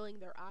 drilling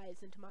their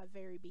eyes into my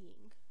very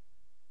being.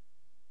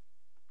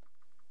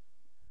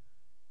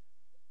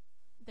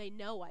 They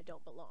know I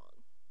don't belong.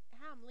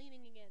 I'm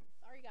leaning again.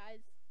 Sorry, guys.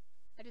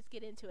 I just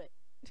get into it.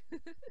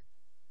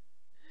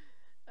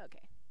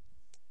 Okay.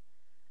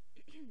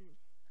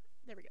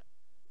 There we go.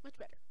 Much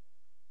better.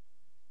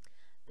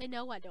 They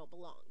know I don't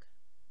belong.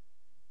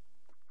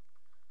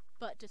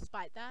 But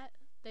despite that,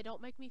 they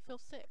don't make me feel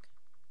sick.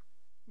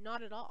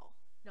 Not at all.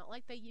 Not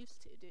like they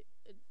used to do.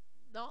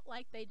 Not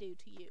like they do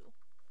to you.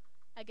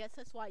 I guess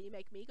that's why you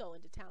make me go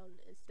into town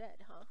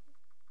instead, huh?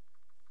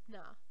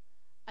 Nah.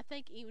 I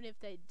think even if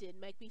they did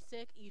make me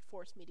sick, you'd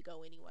force me to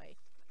go anyway.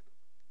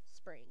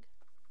 Spring.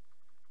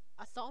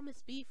 I saw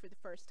Miss B for the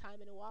first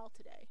time in a while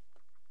today.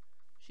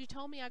 She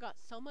told me I got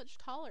so much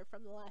taller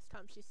from the last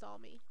time she saw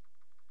me.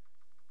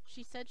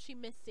 She said she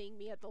missed seeing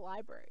me at the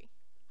library.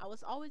 I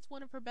was always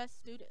one of her best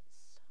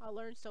students. I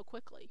learned so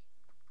quickly.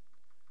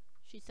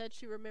 She said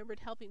she remembered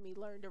helping me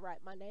learn to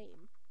write my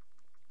name.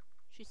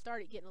 She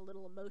started getting a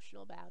little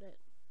emotional about it.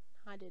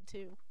 I did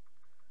too.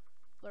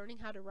 Learning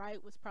how to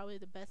write was probably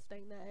the best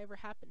thing that ever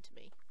happened to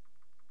me.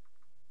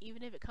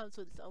 Even if it comes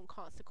with its own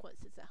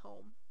consequences at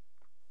home.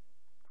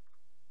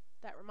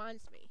 That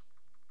reminds me.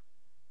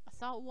 I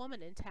saw a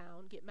woman in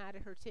town get mad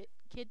at her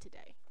kid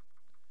today.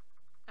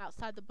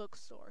 Outside the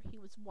bookstore, he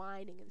was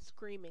whining and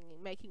screaming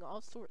and making all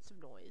sorts of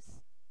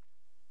noise.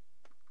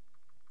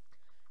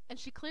 And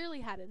she clearly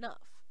had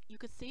enough. You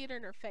could see it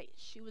in her face.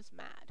 She was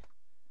mad.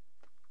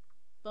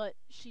 But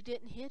she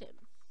didn't hit him.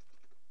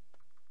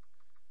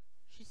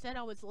 She said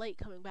I was late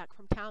coming back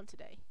from town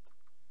today.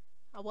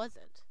 I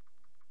wasn't.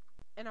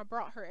 And I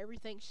brought her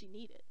everything she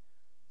needed,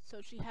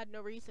 so she had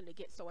no reason to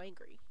get so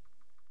angry.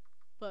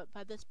 But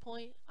by this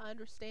point, I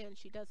understand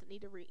she doesn't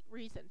need a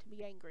reason to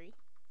be angry.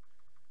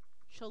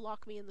 She'll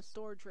lock me in the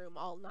storage room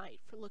all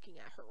night for looking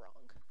at her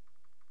wrong.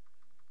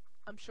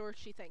 I'm sure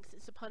she thinks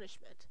it's a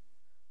punishment,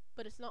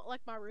 but it's not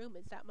like my room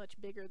is that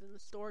much bigger than the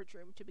storage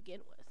room to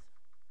begin with.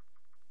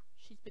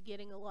 She's been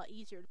getting a lot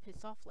easier to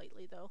piss off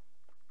lately, though.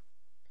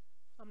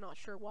 I'm not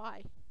sure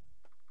why,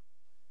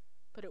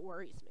 but it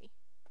worries me.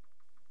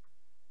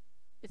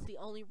 It's the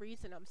only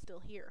reason I'm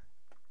still here.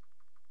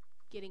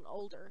 Getting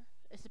older,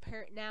 it's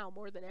apparent now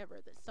more than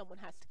ever that someone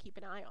has to keep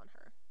an eye on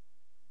her.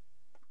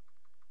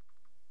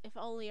 If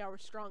only I were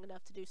strong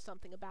enough to do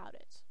something about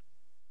it.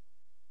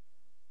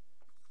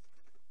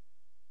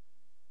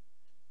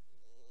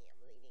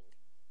 I'm leaning.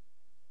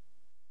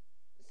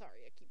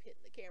 Sorry, I keep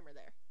hitting the camera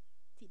there.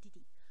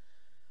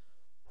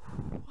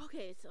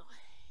 Okay, so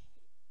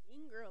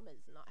Ingram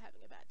is not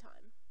having a bad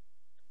time.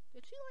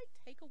 Did she, like,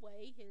 take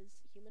away his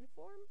human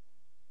form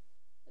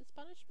as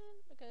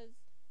punishment? Because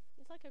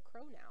he's like a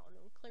crow now, and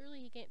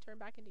clearly he can't turn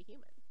back into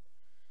human.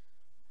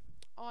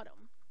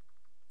 Autumn.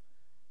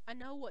 I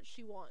know what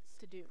she wants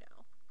to do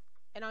now,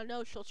 and I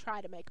know she'll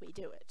try to make me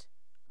do it.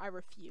 I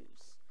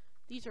refuse.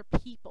 These are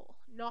people,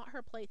 not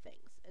her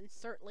playthings, and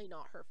certainly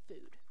not her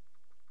food.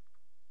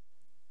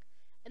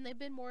 And they've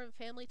been more of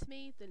a family to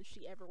me than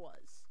she ever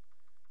was.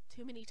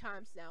 Too many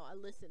times now I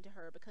listened to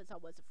her because I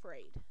was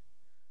afraid.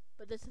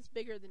 But this is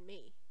bigger than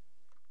me,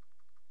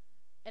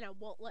 and I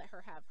won't let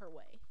her have her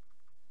way.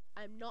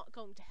 I'm not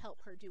going to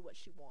help her do what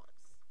she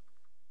wants.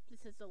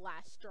 This is the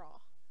last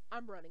straw.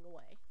 I'm running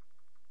away.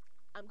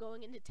 I'm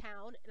going into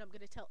town, and I'm going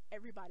to tell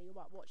everybody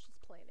about what she's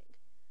planning.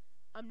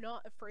 I'm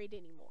not afraid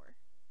anymore.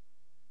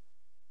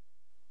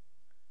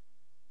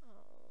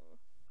 Oh.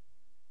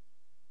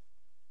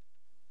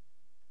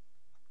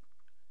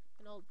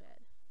 An old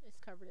bed is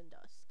covered in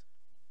dust.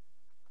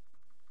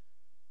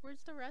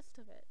 Where's the rest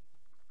of it?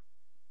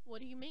 What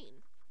do you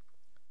mean?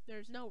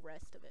 There's no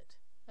rest of it.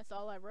 That's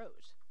all I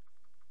wrote.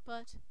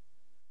 But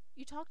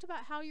you talked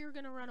about how you were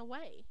going to run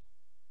away.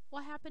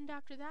 What happened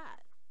after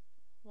that?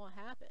 What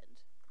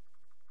happened?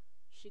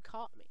 She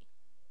caught me.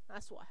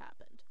 That's what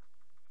happened.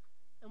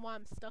 And why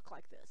I'm stuck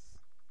like this.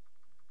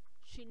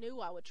 She knew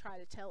I would try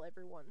to tell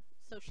everyone,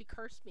 so she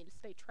cursed me to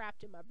stay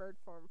trapped in my bird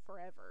form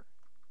forever.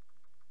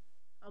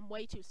 I'm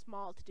way too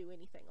small to do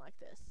anything like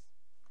this.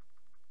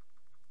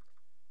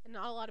 And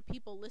not a lot of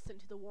people listen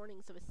to the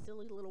warnings of a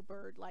silly little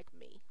bird like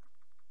me.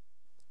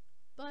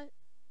 But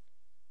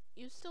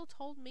you still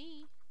told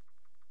me.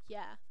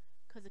 Yeah,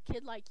 'cause a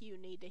kid like you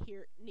needed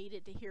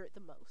to hear it the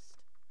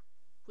most.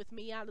 With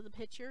me out of the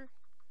picture,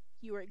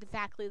 you were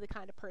exactly the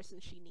kind of person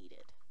she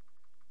needed.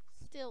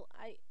 Still,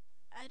 I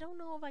don't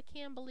know if I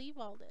can believe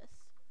all this.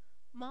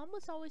 Mom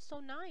was always so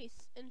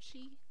nice, and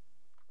she...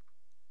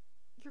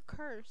 Your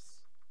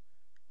curse.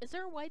 Is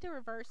there a way to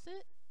reverse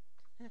it?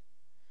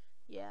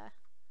 Yeah,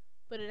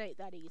 but it ain't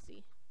that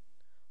easy.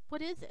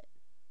 What is it?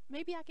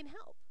 Maybe I can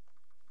help.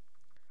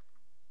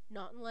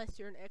 Not unless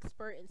you're an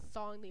expert in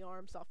sawing the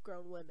arms off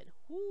grown women.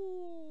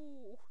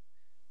 Woo!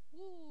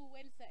 Woo!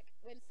 Wait a sec.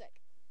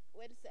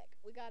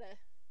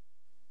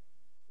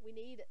 We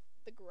need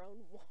the grown...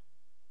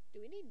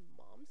 Do we need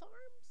mom's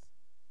arms?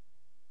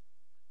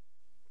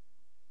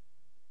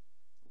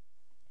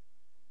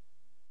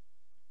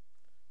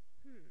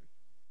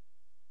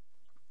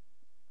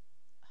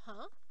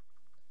 Huh?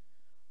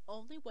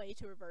 Only way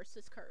to reverse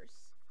this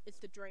curse is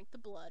to drink the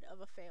blood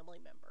of a family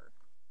member.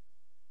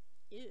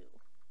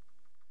 Ew.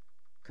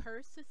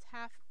 Curse this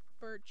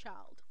half-bird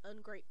child,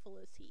 ungrateful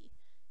as he.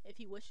 If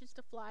he wishes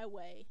to fly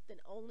away, then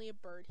only a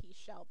bird he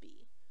shall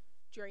be.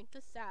 Drink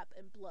the sap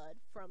and blood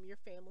from your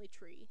family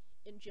tree.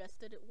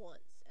 Ingest it at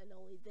once, and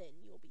only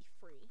then you'll be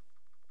free.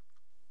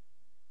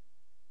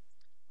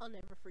 I'll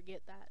never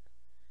forget that.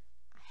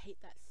 I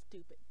hate that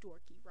stupid,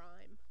 dorky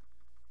rhyme.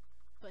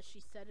 But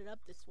she set it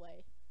up this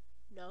way,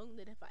 knowing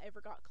that if I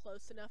ever got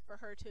close enough for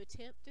her to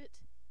attempt it,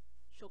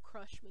 she'll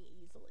crush me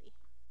easily.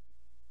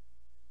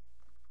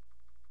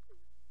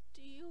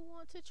 Do you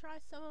want to try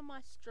some of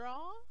my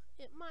straw?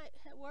 It might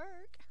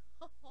work.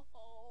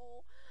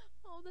 Oh,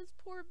 this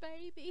poor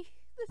baby.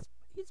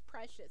 He's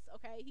precious,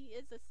 okay? He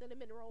is a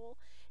cinnamon roll.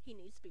 He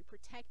needs to be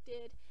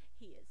protected.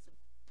 He is a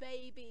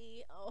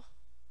baby. Oh.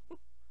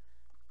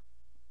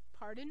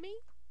 Pardon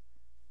me?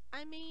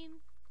 I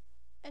mean,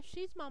 if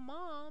she's my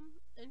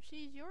mom and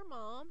she's your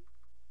mom,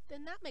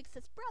 then that makes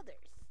us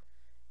brothers.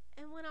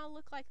 And when I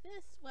look like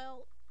this,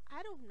 well,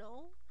 I don't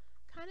know.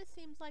 Kind of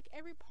seems like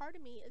every part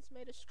of me is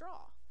made of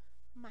straw.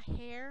 My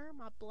hair,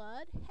 my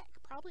blood,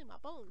 heck, probably my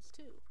bones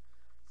too.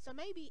 So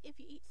maybe if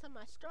you eat some of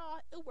my straw,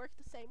 it'll work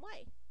the same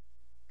way.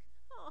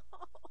 Oh,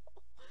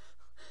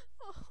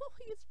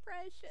 he's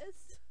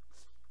precious.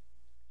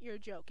 You're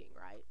joking,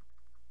 right?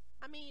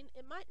 I mean,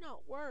 it might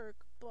not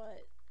work,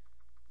 but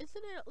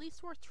isn't it at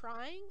least worth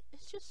trying?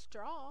 It's just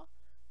straw.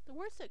 The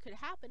worst that could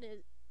happen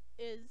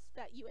is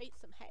that you ate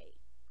some hay.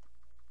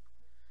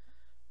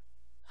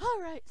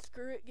 Alright,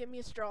 screw it, give me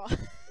a straw.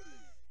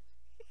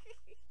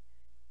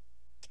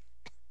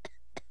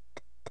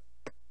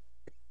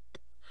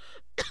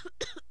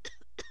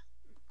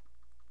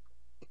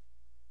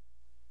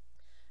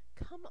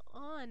 Come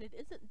on, it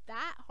isn't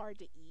that hard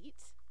to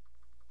eat.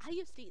 I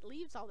used to eat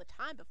leaves all the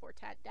time before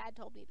Dad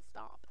told me to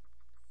stop.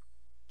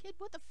 Kid,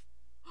 what the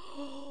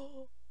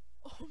Oh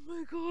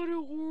my god,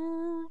 it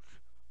worked!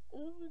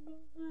 Oh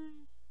my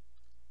god.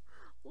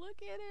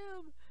 Look at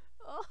him!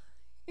 Oh.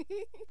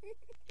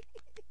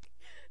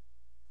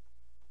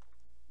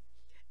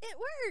 It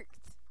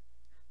worked!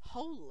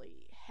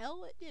 Holy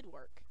hell, it did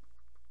work.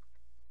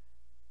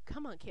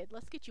 Come on, kid,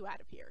 let's get you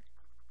out of here.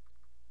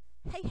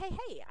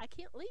 Hey, I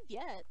can't leave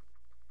yet.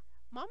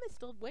 Mom is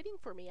still waiting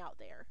for me out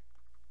there.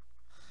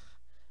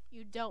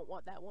 You don't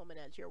want that woman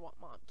as your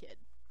mom, kid.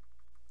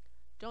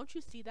 Don't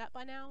you see that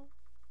by now?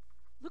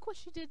 Look what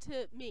she did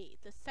to me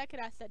the second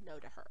I said no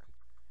to her.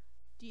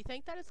 Do you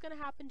think that is going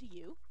to happen to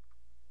you?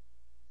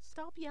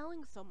 Stop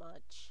yelling so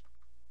much.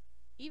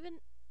 Even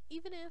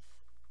even if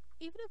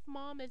even if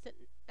mom isn't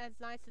as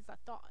nice as I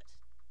thought,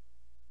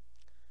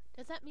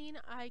 does that mean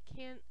I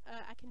can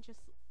just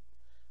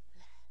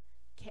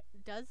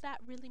does that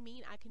really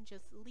mean I can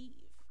just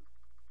leave?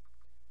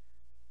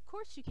 Of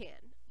course you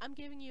can. I'm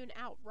giving you an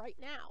out right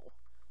now.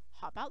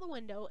 Hop out the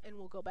window and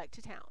we'll go back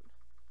to town.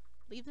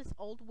 Leave this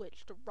old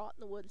witch to rot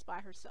in the woods by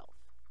herself.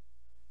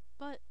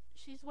 But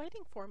she's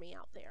waiting for me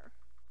out there.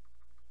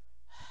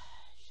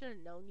 Should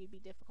have known you'd be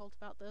difficult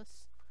about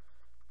this.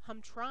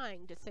 I'm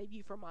trying to save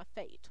you from my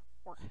fate.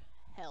 Or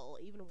hell,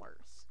 even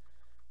worse.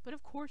 But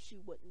of course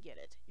you wouldn't get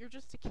it. You're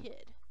just a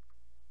kid.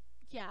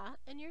 Yeah,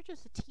 and you're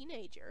just a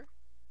teenager.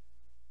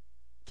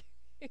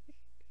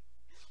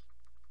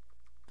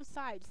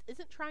 Besides,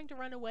 isn't trying to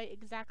run away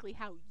exactly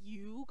how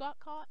you got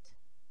caught?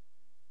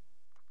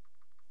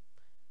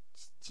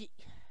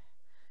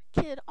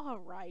 Kid,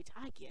 alright,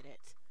 I get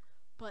it.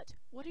 But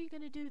what are you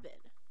gonna do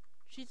then?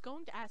 She's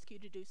going to ask you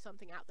to do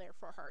something out there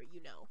for her,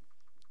 you know.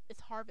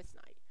 It's harvest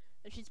night,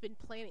 and she's been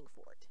planning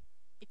for it.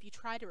 If you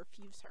try to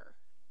refuse her,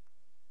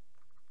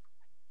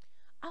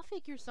 I'll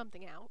figure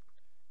something out.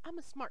 I'm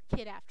a smart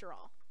kid after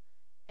all.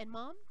 And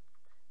Mom,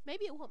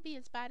 maybe it won't be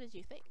as bad as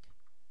you think.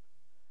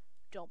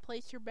 Don't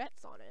place your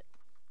bets on it.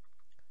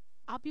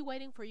 I'll be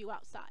waiting for you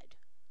outside.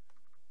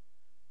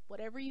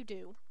 Whatever you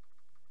do,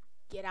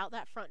 get out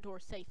that front door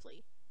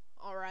safely.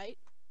 Alright?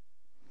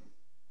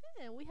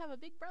 Yeah, we have a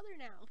big brother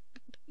now.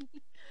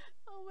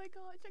 Oh my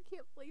gosh, I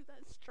can't believe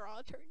that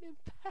straw turned him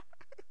back.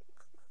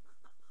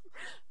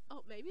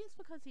 Oh, maybe it's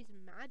because he's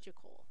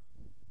magical.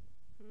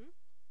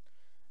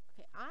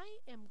 Okay, I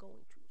am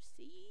going to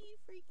save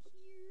right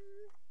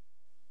here.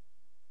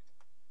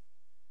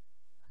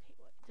 Okay,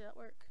 what? Did that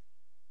work?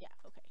 Yeah,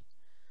 okay.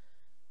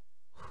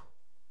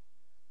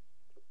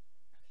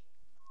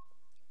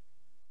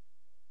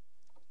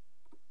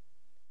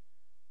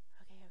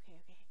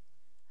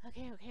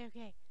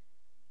 Okay.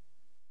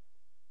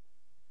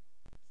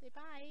 Say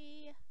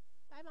bye.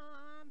 Bye,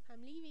 Mom.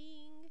 I'm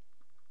leaving.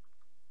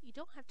 You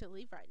don't have to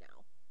leave right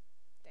now.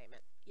 Damn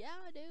it. Yeah,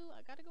 I do.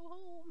 I gotta go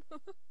home.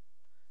 Okay.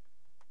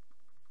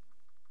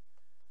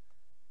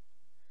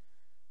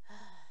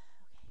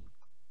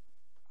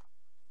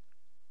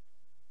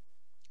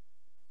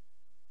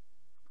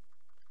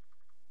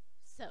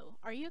 So,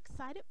 are you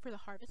excited for the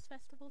Harvest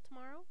Festival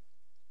tomorrow?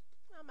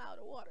 I'm out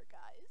of water,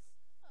 guys.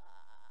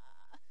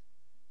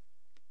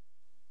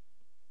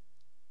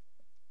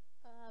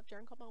 I've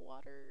drunk all my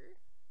water.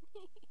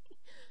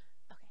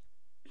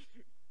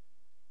 Okay.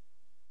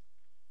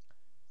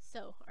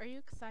 So, are you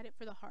excited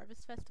for the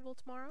Harvest Festival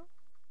tomorrow?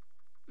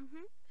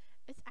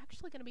 It's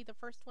actually going to be the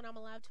first one I'm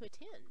allowed to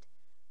attend.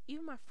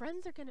 Even my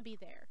friends are going to be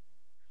there.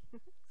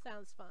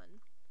 Sounds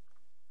fun.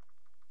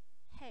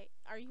 Hey,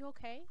 are you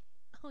okay?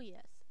 Oh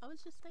yes, I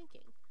was just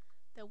thinking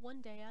that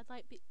one day I'd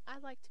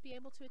like to be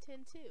able to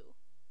attend too.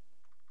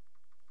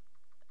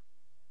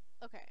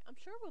 Okay, I'm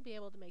sure we'll be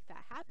able to make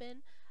that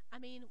happen. I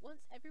mean,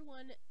 once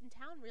everyone in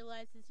town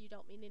realizes you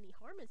don't mean any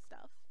harm and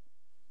stuff.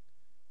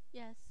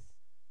 Yes,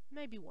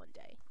 maybe one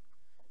day.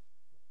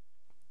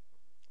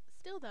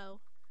 Still though,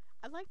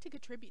 I'd like to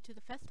contribute to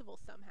the festival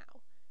somehow.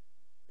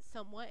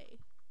 Some way.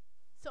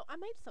 So I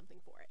made something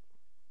for it.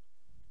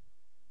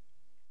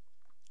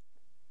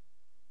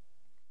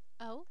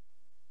 Oh?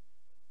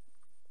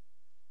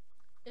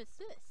 It's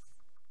this.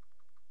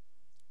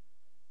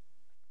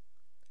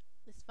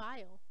 This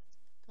vial.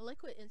 The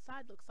liquid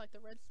inside looks like the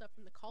red stuff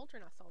from the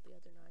cauldron I saw the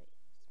other night.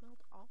 It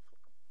smelled awful.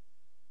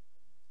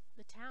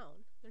 The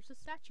town. There's a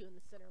statue in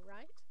the center,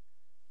 right?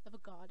 Of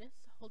a goddess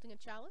holding a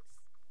chalice?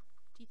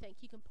 Do you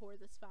think you can pour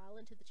this vial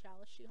into the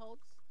chalice she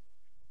holds?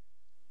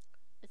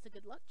 It's a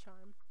good luck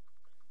charm.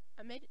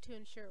 I made it to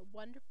ensure a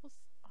wonderful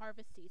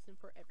harvest season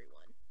for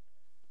everyone.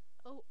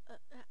 Oh,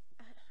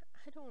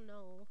 I don't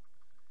know.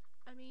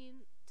 I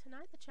mean,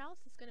 tonight the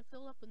chalice is going to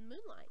fill up with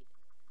moonlight.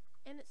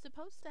 And it's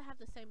supposed to have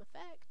the same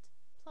effect.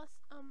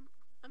 Plus, I'm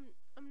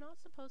not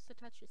supposed to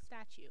touch the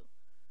statue.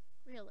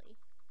 Really.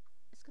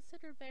 It's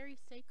considered very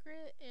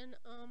sacred, and,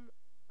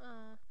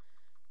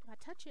 if I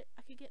touch it,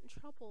 I could get in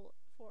trouble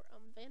for,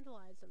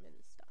 vandalism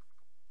and stuff.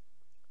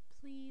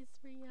 Please,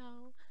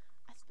 Rio.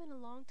 I spent a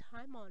long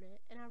time on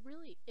it, and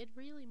it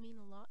really mean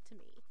a lot to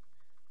me.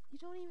 You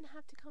don't even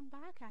have to come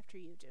back after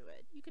you do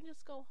it. You can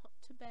just go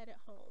to bed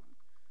at home.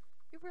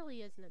 It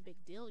really isn't a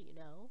big deal, you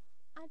know.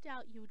 I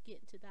doubt you would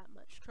get into that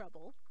much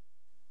trouble.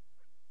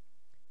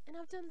 And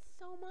I've done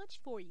so much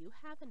for you,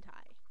 haven't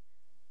I?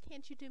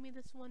 Can't you do me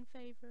this one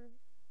favor?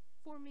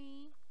 For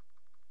me?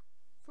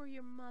 For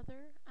your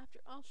mother, after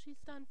all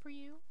she's done for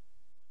you?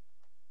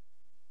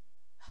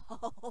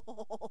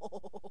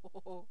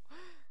 Oh,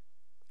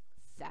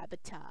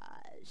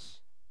 sabotage.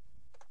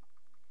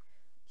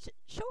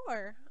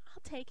 Sure,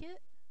 I'll take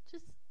it.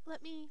 Just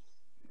let me...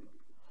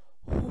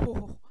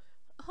 Oh,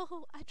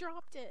 I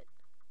dropped it.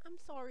 I'm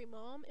sorry,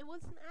 Mom. It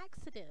was an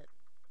accident.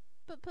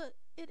 But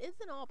it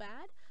isn't all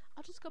bad.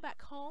 I'll just go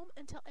back home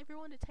and tell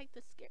everyone to take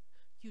the scare.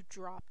 You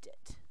dropped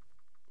it.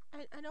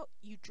 I know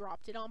you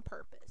dropped it on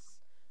purpose.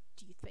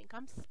 Do you think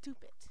I'm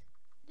stupid?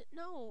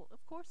 No,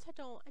 of course I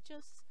don't.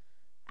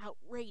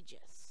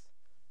 Outrageous.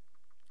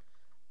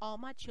 All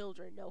my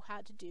children know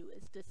how to do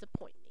is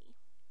disappoint me.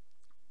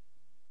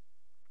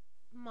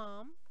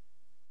 Mom?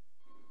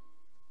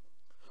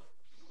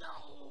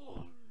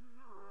 No!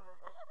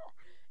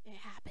 It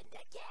happened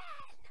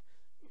again!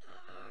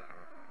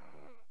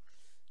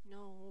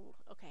 No.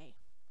 Okay.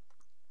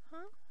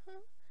 Huh?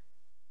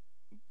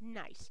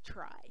 Nice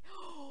try.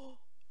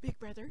 Big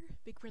brother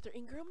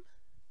Ingram?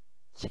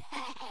 Yes!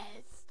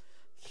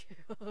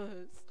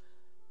 Yes!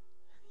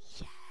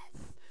 Yes!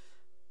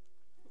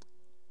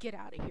 Get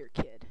out of here,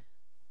 kid.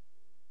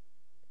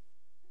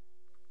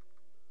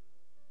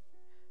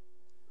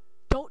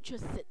 Don't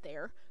just sit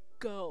there.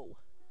 Go.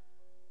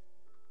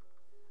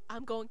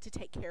 I'm going to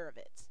take care of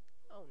it.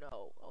 Oh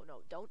no, oh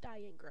no. Don't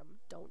die, Ingram.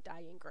 Don't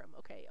die, Ingram.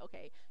 Okay,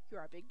 okay.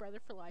 You're our big brother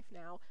for life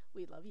now.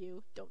 We love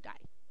you. Don't die.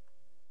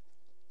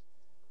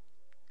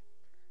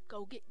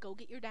 Go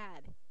get your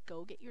dad.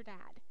 Go get your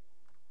dad.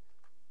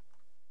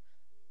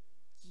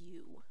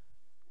 You.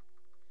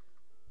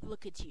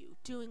 Look at you,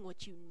 doing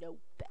what you know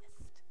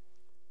best.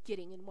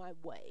 Getting in my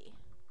way.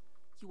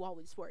 You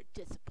always were a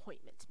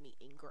disappointment to me,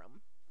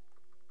 Ingram.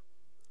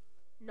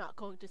 Not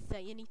going to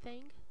say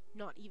anything?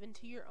 Not even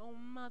to your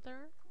own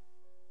mother?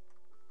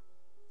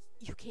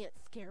 You can't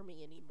scare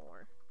me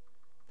anymore.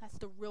 That's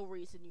the real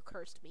reason you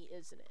cursed me,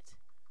 isn't it?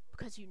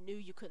 Because you knew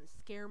you couldn't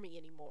scare me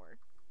anymore.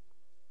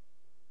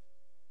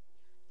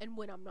 And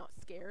when I'm not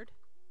scared,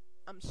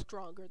 I'm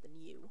stronger than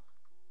you.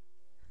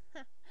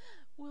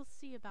 We'll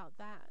see about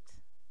that.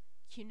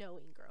 You know,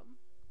 Ingram,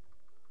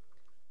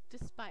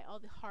 despite all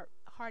the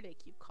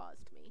heartache you've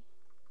caused me,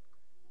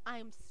 I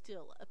am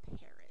still a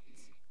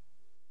parent.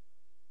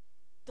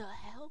 The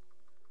hell?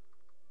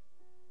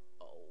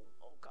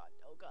 Oh god,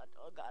 oh god,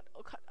 oh god,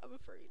 oh god, I'm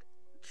afraid.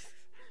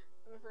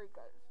 I'm afraid,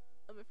 guys.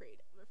 I'm afraid.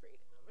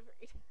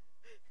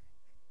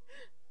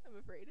 I'm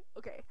afraid.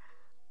 Okay.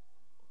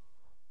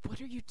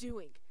 What are you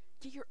doing?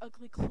 Get your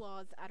ugly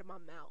claws out of my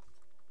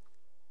mouth.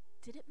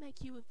 Did it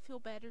make you feel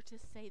better to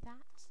say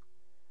that?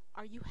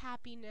 Are you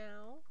happy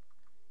now?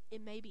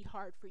 It may be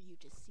hard for you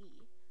to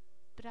see,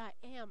 but I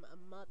am a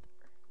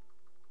mother,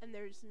 and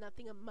there's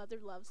nothing a mother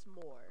loves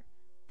more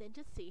than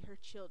to see her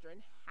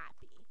children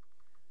happy.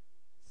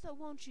 So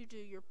won't you do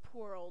your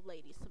poor old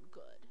lady some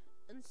good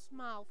and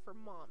smile for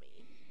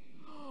Mommy?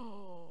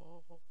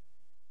 Oh.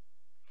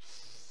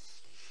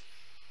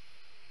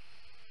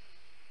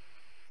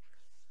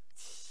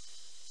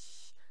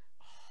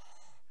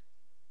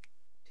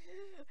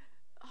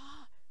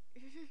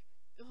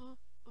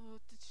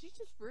 Did she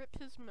just rip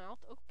his mouth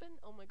open?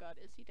 Oh my god,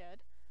 is he dead?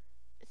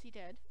 Is he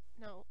dead?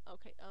 No.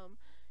 Okay,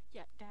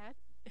 yeah, Dad.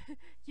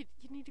 you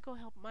need to go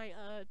help my,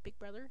 big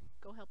brother.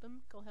 Go help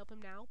him. Go help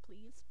him now,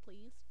 please,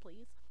 please,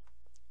 please.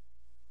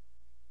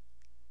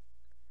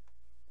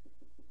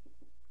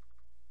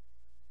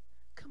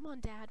 Come on,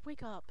 Dad,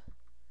 wake up.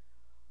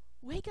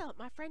 Wake up,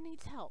 my friend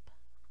needs help.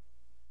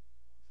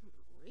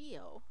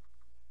 Rio?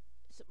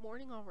 Is it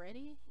morning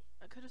already?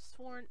 I could have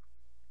sworn...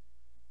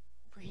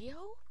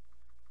 Rio?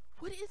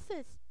 What is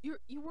this?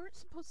 You weren't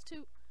supposed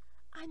to...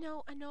 I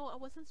know, I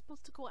wasn't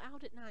supposed to go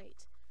out at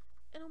night.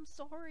 And I'm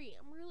sorry,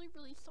 I'm really,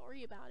 really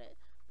sorry about it.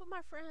 But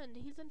my friend,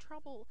 he's in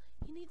trouble.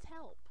 He needs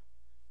help.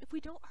 If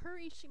we don't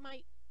hurry, she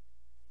might...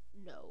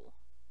 No.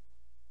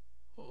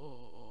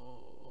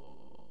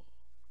 Oh.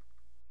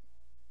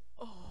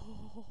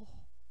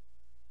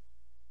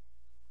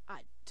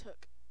 I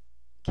took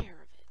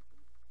care of it.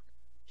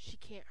 She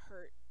can't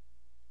hurt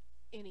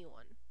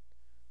anyone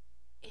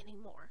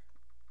anymore.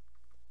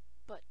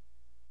 But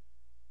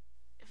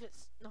if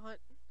it's not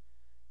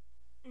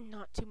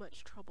too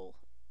much trouble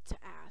to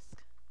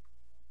ask,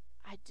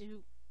 I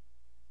do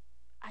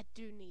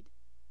need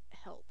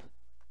help.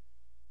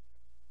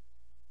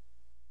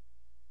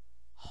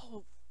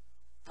 Oh,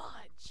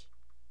 fudge.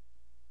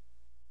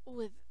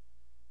 With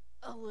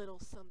a little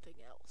something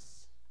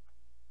else.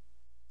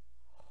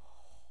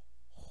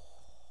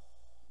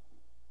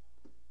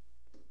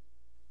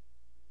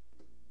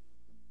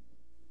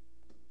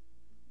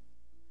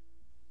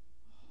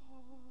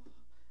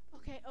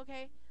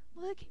 Okay.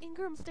 Look,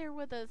 Ingram's there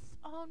with us.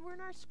 Oh, and we're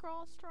in our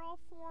straw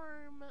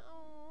form.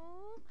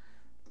 Oh.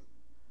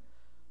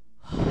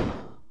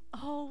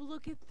 Oh,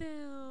 look at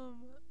them.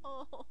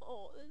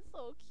 Oh, that's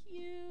so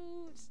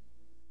cute.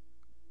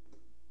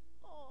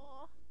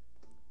 Oh.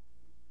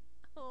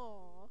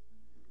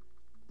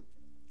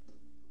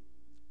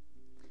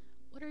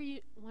 What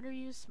are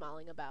you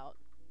smiling about?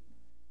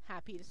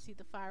 Happy to see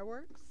the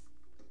fireworks?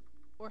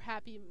 Or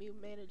happy you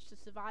managed to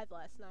survive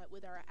last night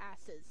with our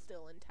asses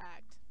still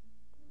intact?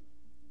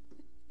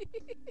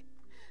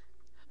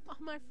 All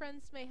my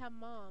friends may have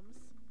moms,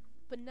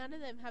 but none of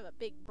them have a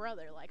big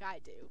brother like I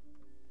do.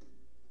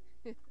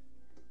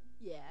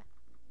 Yeah,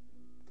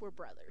 we're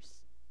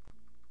brothers.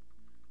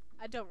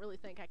 I don't really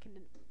think I can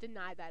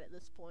deny that at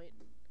this point.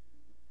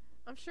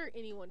 I'm sure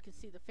anyone could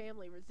see the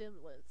family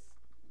resemblance.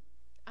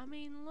 I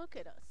mean, look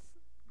at us.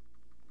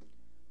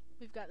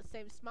 We've got the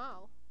same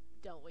smile,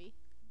 don't we?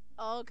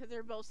 Oh, because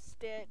they're both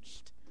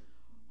stitched.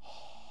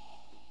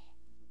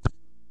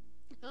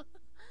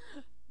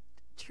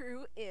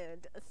 True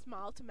end. A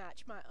smile to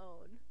match my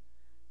own.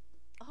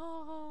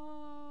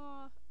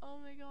 Oh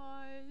my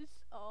gosh.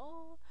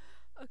 Oh.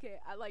 Okay,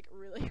 I like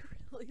really,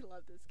 really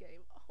love this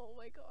game. Oh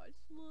my gosh,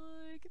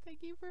 look.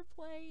 Thank you for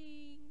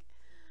playing.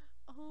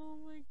 Oh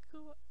my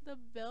god. The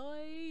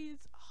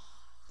boys.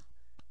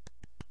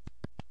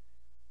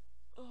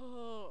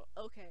 Oh,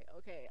 okay,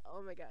 okay.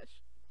 Oh my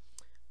gosh.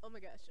 Oh my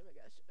gosh, oh my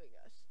gosh, oh my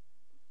gosh.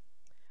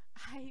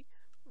 I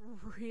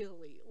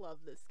really love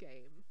this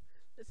game.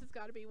 This has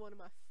got to be one of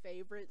my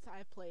favorites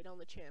I've played on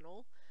the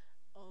channel.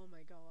 Oh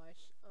my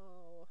gosh.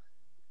 Oh.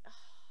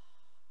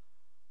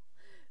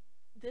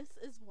 This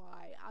is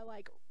why I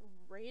like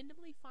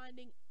randomly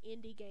finding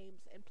indie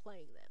games and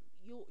playing them.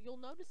 You'll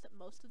notice that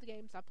most of the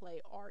games I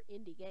play are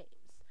indie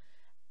games.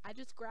 I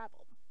just grab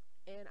them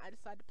and I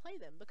decide to play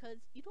them because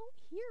you don't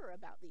hear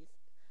about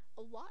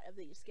a lot of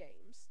these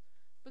games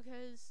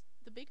because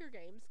the bigger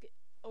games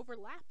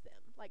overlap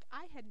them. Like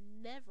I had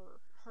never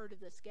heard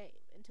of this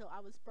game until I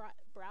was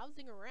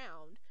browsing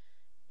around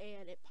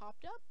and it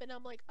popped up and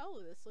I'm like, "Oh,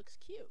 this looks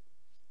cute."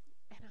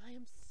 And I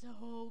am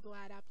so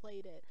glad I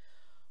played it.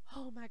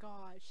 Oh my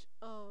gosh.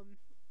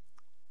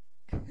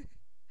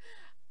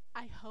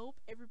 I hope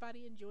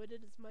everybody enjoyed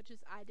it as much as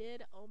I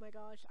did. Oh my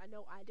gosh, I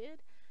know I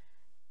did.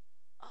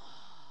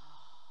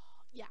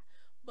 Oh, yeah.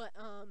 But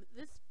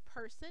this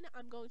person,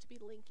 I'm going to be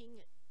linking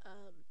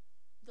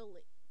the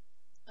link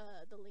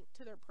the link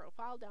to their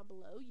profile down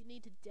below. You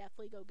need to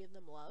definitely go give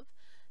them love.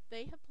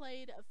 They have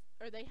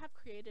they have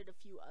created a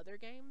few other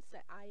games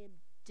that I am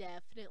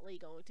definitely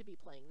going to be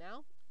playing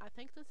now. I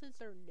think this is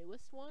their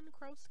newest one,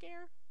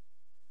 CrowScare.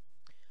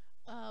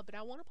 But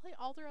I want to play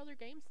all their other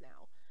games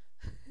now.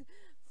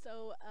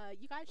 So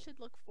you guys should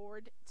look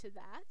forward to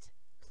that.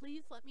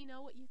 Please let me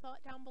know what you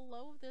thought down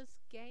below of this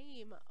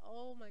game.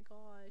 Oh my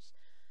gosh.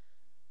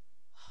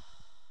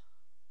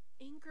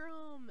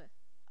 Ingram.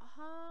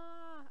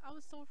 I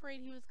was so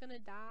afraid he was gonna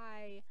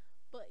die,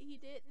 but he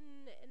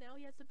didn't, and now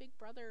he has a big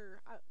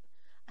brother.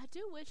 I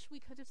do wish we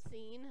could have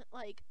seen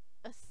like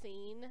a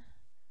scene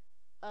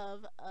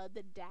of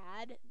the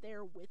dad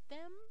there with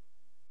them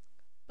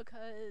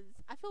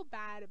because I feel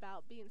bad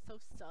about being so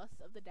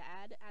sus of the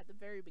dad at the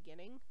very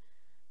beginning.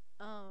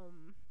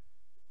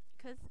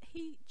 Because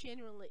he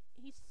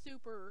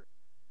super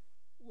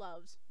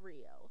loves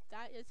Rio.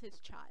 That is his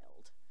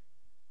child.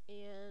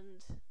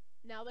 And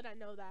now that I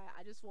know that,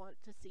 I just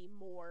want to see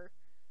more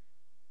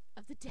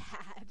of the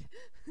dad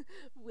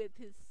with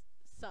his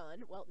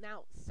son. Well,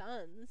 now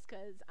sons,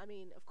 because, I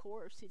mean, of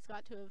course, he's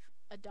got to have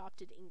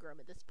adopted Ingram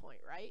at this point,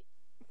 right?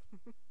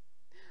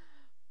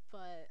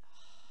 But,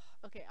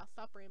 okay, I'll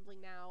stop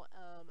rambling now.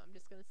 I'm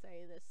just going to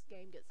say this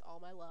game gets all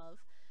my love.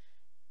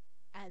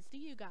 As do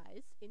you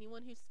guys.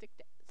 Anyone who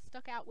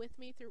stuck out with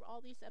me through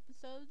all these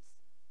episodes,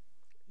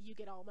 you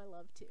get all my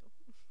love too.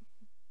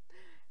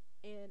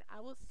 And I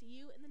will see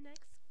you in the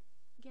next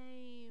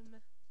game.